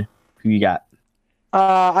Dune. Who you got?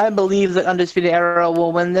 I believe that Undisputed Era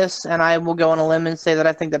will win this, and I will go on a limb and say that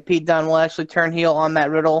I think that Pete Dunne will actually turn heel on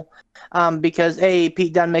Matt Riddle, because A,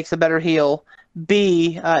 Pete Dunne makes a better heel.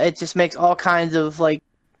 B, it just makes all kinds of like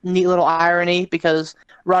neat little irony because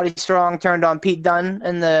Roddy Strong turned on Pete Dunne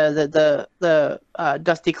in the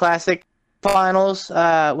Dusty Classic finals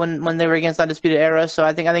when they were against Undisputed Era. So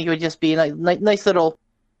I think it would just be like nice little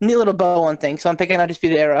neat little bow on things. So I'm picking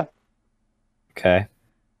Undisputed Era. Okay.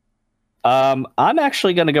 I'm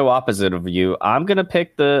actually going to go opposite of you. I'm going to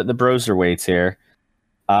pick the Broserweights here.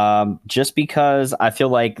 Just because I feel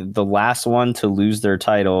like the last one to lose their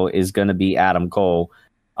title is going to be Adam Cole.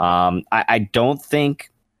 I don't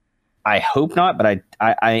think, I hope not, but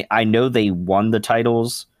I know they won the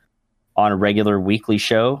titles on a regular weekly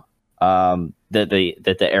show. That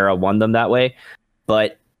the Era won them that way,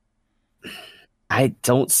 but I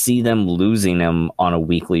don't see them losing them on a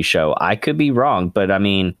weekly show. I could be wrong, but I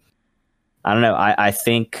mean, I don't know. I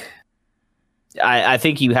think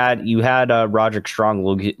you had Roderick Strong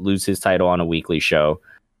lose his title on a weekly show.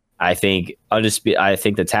 I think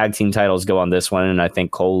the tag team titles go on this one, and I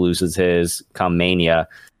think Cole loses his come Mania.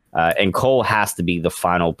 And Cole has to be the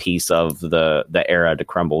final piece of the Era to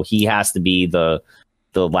crumble. He has to be the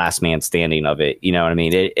last man standing of it. You know what I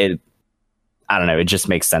mean? It I don't know. It just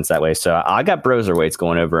makes sense that way. So I got Broserweights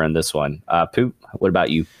going over in this one. Poop, what about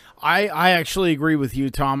you? I actually agree with you,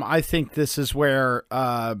 Tom. I think this is where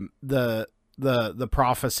the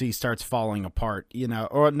prophecy starts falling apart,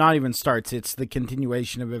 or not even starts. It's the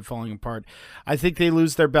continuation of it falling apart. I think they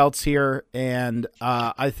lose their belts here, and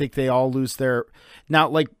I think they all lose their now.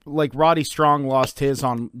 Like Roddy Strong lost his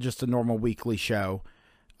on just a normal weekly show,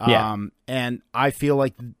 and I feel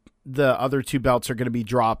like the other two belts are going to be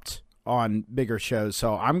dropped on bigger shows.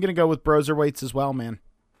 So I'm going to go with Broserweights as well, man.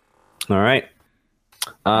 All right.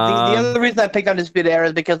 The other reason I picked Undisputed Era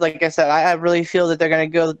is because, like I said, I really feel that they're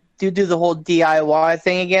going to go do the whole DIY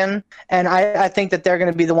thing again, and I think that they're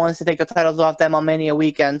going to be the ones to take the titles off them on Mania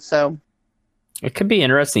weekend. So it could be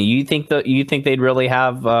interesting. You think they'd really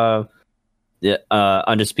have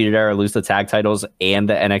Undisputed Era lose the tag titles and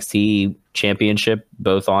the NXT Championship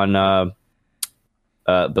both on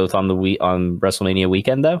WrestleMania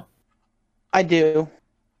weekend though? I do.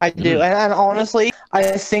 And honestly,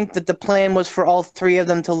 I think that the plan was for all three of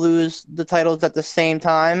them to lose the titles at the same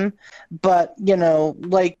time. But,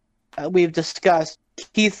 like we've discussed,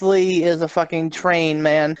 Keith Lee is a fucking train,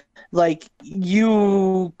 man. Like,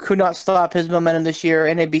 you could not stop his momentum this year,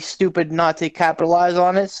 and it'd be stupid not to capitalize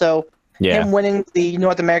on it. So him winning the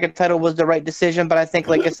North American title was the right decision. But I think,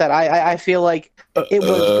 like I said, I feel like it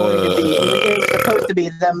was supposed to be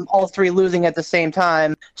them all three losing at the same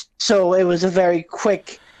time. So it was a very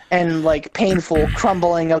quick and painful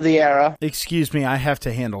crumbling of the era. Excuse me, I have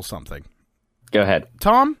to handle something. Go ahead.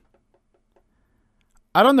 Tom,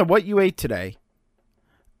 I don't know what you ate today,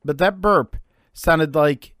 but that burp sounded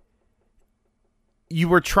like you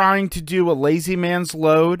were trying to do a lazy man's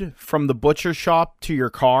load from the butcher shop to your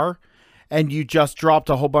car, and you just dropped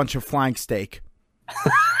a whole bunch of flank steak.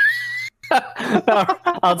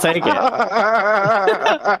 I'll take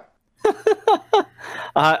it.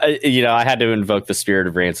 I had to invoke the spirit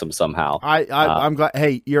of Ransom somehow. I'm glad.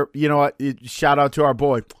 Hey, you know what? Shout out to our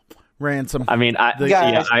boy Ransom. I mean, I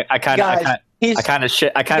kind of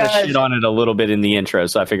shit on it a little bit in the intro,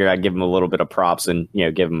 so I figured I'd give him a little bit of props and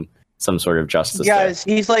give him some sort of justice. Guys,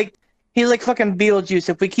 there. he's like fucking Beetlejuice.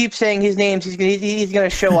 If we keep saying his names, he's gonna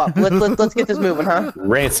show up. Let's get this moving, huh?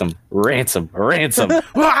 Ransom. No,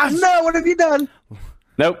 what have you done?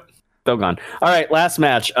 Nope. Still gone. All right, last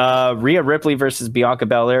match. Rhea Ripley versus Bianca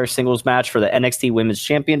Belair singles match for the NXT Women's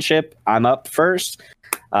Championship. I'm up first.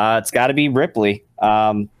 It's got to be Ripley,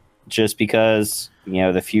 just because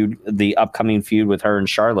the upcoming feud with her and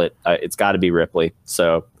Charlotte. It's got to be Ripley.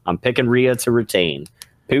 So I'm picking Rhea to retain.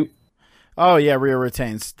 Poop. Oh yeah, Rhea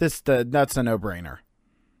retains. That's a no-brainer.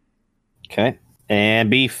 Okay, and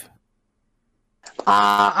Beef.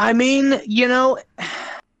 I mean,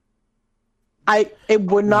 it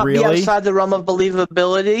would not be outside the realm of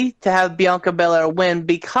believability to have Bianca Belair win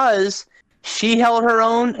because she held her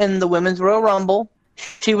own in the Women's Royal Rumble.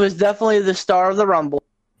 She was definitely the star of the Rumble.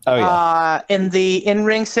 Oh yeah. In the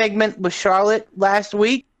in-ring segment with Charlotte last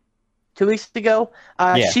week, 2 weeks ago,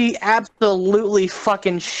 she absolutely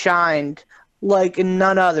fucking shined like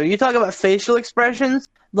none other. You talk about facial expressions,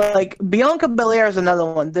 like Bianca Belair is another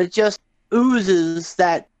one that just oozes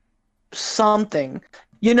that something.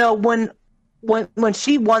 When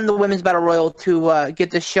she won the Women's Battle Royal to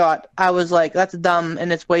get the shot, I was like, that's dumb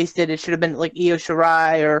and it's wasted. It should have been like Io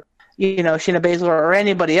Shirai or, Shayna Baszler or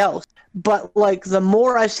anybody else. But, the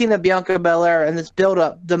more I've seen of Bianca Belair and this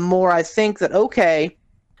build-up, the more I think that, okay,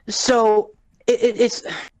 so it's...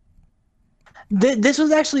 This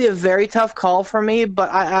was actually a very tough call for me, but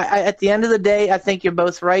I at the end of the day, I think you're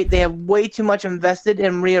both right. They have way too much invested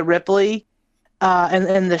in Rhea Ripley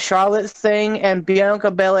and the Charlotte thing, and Bianca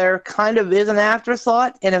Belair kind of is an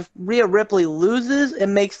afterthought. And if Rhea Ripley loses, it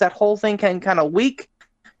makes that whole thing kind of weak.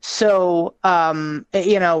 So,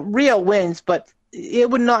 Rhea wins, but it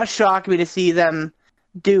would not shock me to see them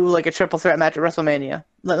do a triple threat match at WrestleMania.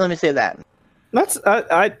 Let me say that. That's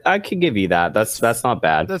I can give you that. That's not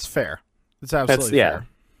bad. That's fair. That's absolutely fair.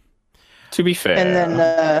 To be fair. And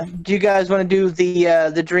then, do you guys want to do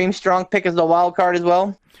the Dream Strong pick as the wild card as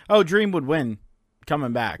well? Oh, Dream would win,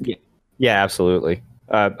 coming back. Yeah, absolutely.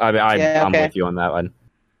 I'm with you on that one.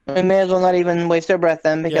 We may as well not even waste our breath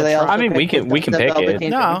then, because they also. we can pick it.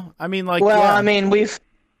 No, I mean I mean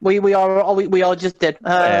we all just did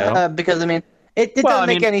because it doesn't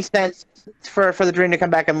make any sense for the Dream to come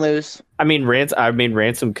back and lose. I mean,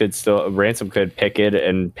 Ransom could pick it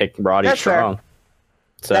and pick Roddy That's Strong. Fair.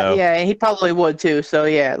 So and he probably would too. So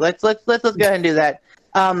yeah, let's go ahead and do that.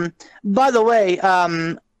 By the way,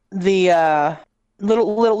 the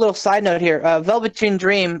little side note here: Velveteen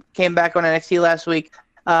Dream came back on NXT last week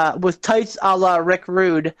with tights a la Rick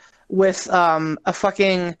Rude, with a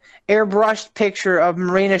fucking airbrushed picture of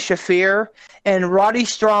Marina Shafir and Roddy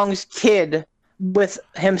Strong's kid with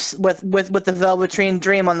him with the Velveteen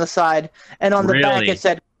Dream on the side, and on the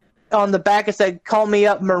back it said, "Call me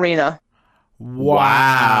up, Marina."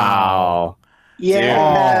 Wow.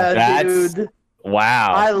 Yeah, dude.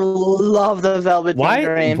 Wow. I love the Velveteen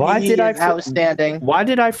Dream. He is outstanding. Why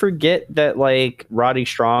did I forget that like Roddy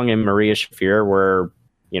Strong and Maria Shafir were,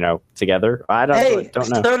 together? I don't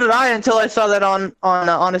know. So did I until I saw that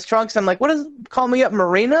on his trunks. I'm like, what is Call Me Up,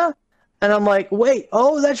 Marina? And I'm like, wait,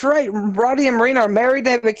 that's right. Roddy and Marina are married.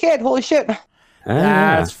 They have a kid. Holy shit.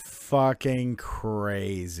 That's fucking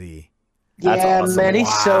crazy. That's awesome. Man,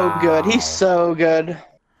 he's so good. He's so good.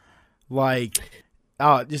 Like,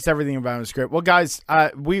 just everything about him is great. Well, guys,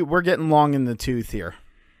 we're getting long in the tooth here.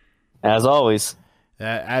 As always.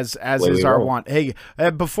 As is our want. Hey,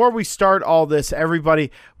 before we start all this, everybody,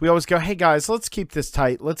 we always go, hey, guys, let's keep this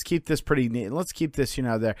tight. Let's keep this pretty neat. Let's keep this, there.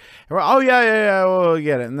 And we're, yeah, we'll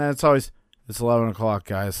get it. And then it's always, it's 11 o'clock,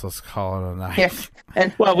 guys. Let's call it a night. Yeah.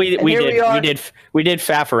 And, well, we did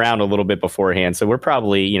faff around a little bit beforehand, so we're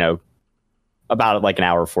probably, about like an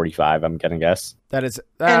hour 45, I'm gonna guess.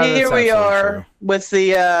 And here we are with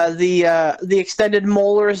the extended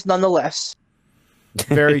molars nonetheless.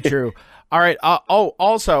 Very true. All right.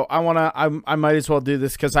 Also, I might as well do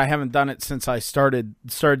this because I haven't done it since I started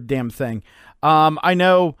damn thing. I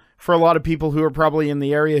know for a lot of people who are probably in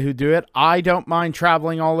the area who do it, I don't mind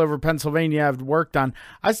traveling all over Pennsylvania. I've worked on.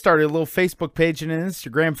 I started a little Facebook page and an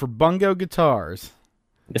Instagram for Bungo Guitars.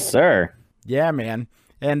 Yes, sir. Yeah, man.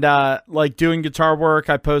 And like doing guitar work,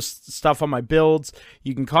 I post stuff on my builds.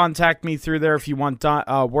 You can contact me through there if you want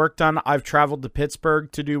work done. I've traveled to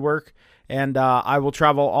Pittsburgh to do work. And I will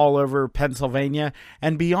travel all over Pennsylvania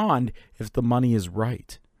and beyond if the money is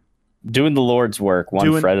right. Doing the Lord's work,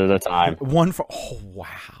 one fret at a time. Oh,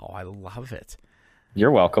 wow. I love it.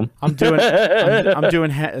 You're welcome. I'm doing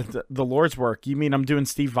the Lord's work. You mean I'm doing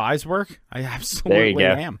Steve Vai's work? I absolutely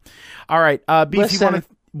am. All right. Beef, you want to...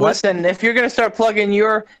 Listen, if you're gonna start plugging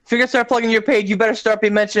your page, you better start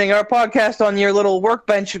mentioning our podcast on your little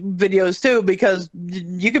workbench videos too, because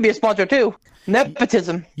you could be a sponsor too.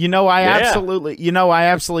 Nepotism. I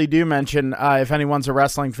absolutely do mention. If anyone's a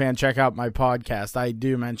wrestling fan, check out my podcast. I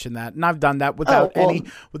do mention that, and I've done that without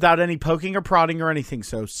any poking or prodding or anything.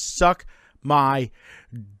 So suck my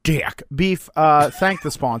dick, Beef. Thank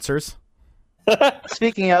the sponsors.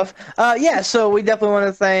 Speaking of, so we definitely want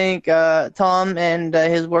to thank Tom and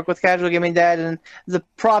his work with Casual Gaming Dad and the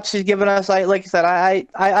props he's given us. Like I said,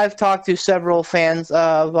 I've talked to several fans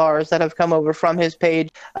of ours that have come over from his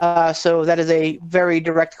page, so that is a very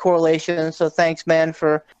direct correlation. So thanks, man,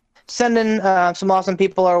 for sending some awesome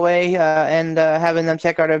people our way and having them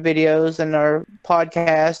check out our videos and our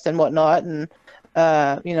podcast and whatnot. And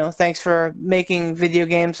thanks for making video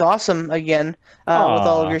games awesome again with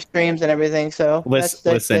all of your streams and everything. So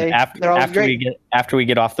listen, after we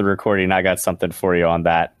get off the recording, I got something for you on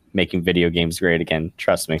that, making video games great again.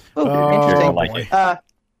 Trust me. Interesting. You're gonna like it.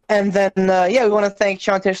 And then, we want to thank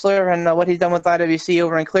Sean Tischler and what he's done with IWC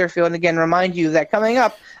over in Clearfield. And again, remind you that coming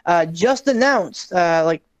up, just announced,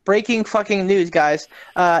 breaking fucking news, guys.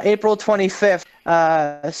 April 25th,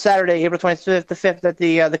 Saturday, April 25th, the 5th at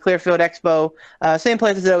the Clearfield Expo. Same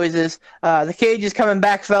place as it always is. The Cage is coming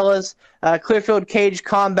back, fellas. Clearfield Cage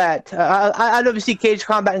Combat. IWC Cage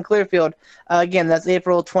Combat in Clearfield. Again, that's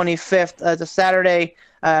April 25th. It's a Saturday.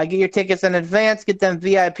 Get your tickets in advance. Get them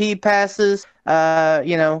VIP passes.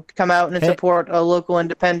 Come out and support a local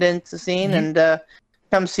independent scene and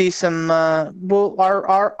come see some.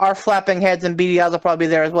 Our flapping heads and beady eyes will probably be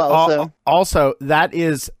there as well. Also, that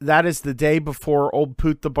is the day before old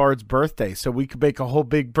Poot the Bard's birthday, so we could make a whole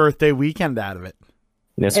big birthday weekend out of it.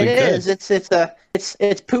 Yes, we could. It is.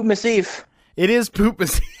 It's Pootmas Eve. It is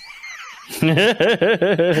Pootmas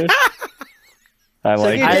Eve. I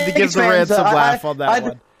had to give the ransom laugh on that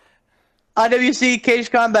one. IWC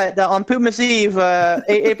Cage Combat on Pootmas Eve,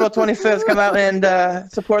 April 25th. Come out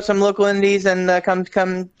and support some local indies and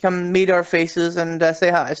come meet our faces and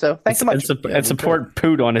say hi. So thanks so much. And support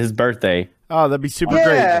Poot on his birthday. Oh, that'd be super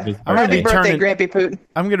great. Happy birthday, Grampy Poot.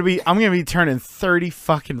 I'm gonna be turning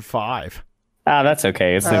 35. That's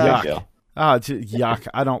okay. It's no big deal. Oh, yuck!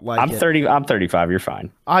 I don't like it. 30. I'm 35. You're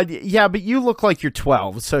fine. Yeah, but you look like you're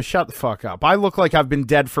 12, so shut the fuck up. I look like I've been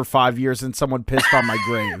dead for 5 years and someone pissed on my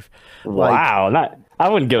grave. Wow, I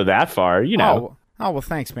wouldn't go that far. Oh, well,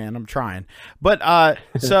 thanks, man. I'm trying. But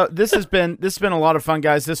so this has been a lot of fun,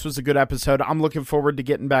 guys. This was a good episode. I'm looking forward to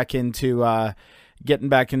getting back into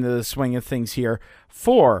the swing of things here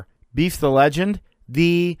for Beef the Legend,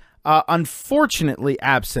 the unfortunately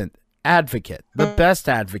absent advocate, the best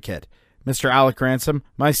advocate, Mr. Alec Ransom,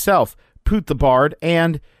 myself, Poot the Bard,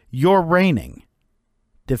 and your reigning,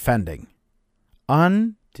 defending,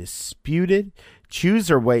 undisputed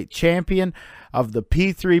Chooserweight champion of the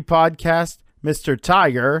P3 podcast, Mr.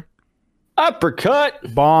 Tiger.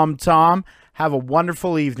 Uppercut. Bomb Tom. Have a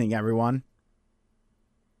wonderful evening, everyone.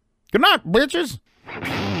 Good night, bitches.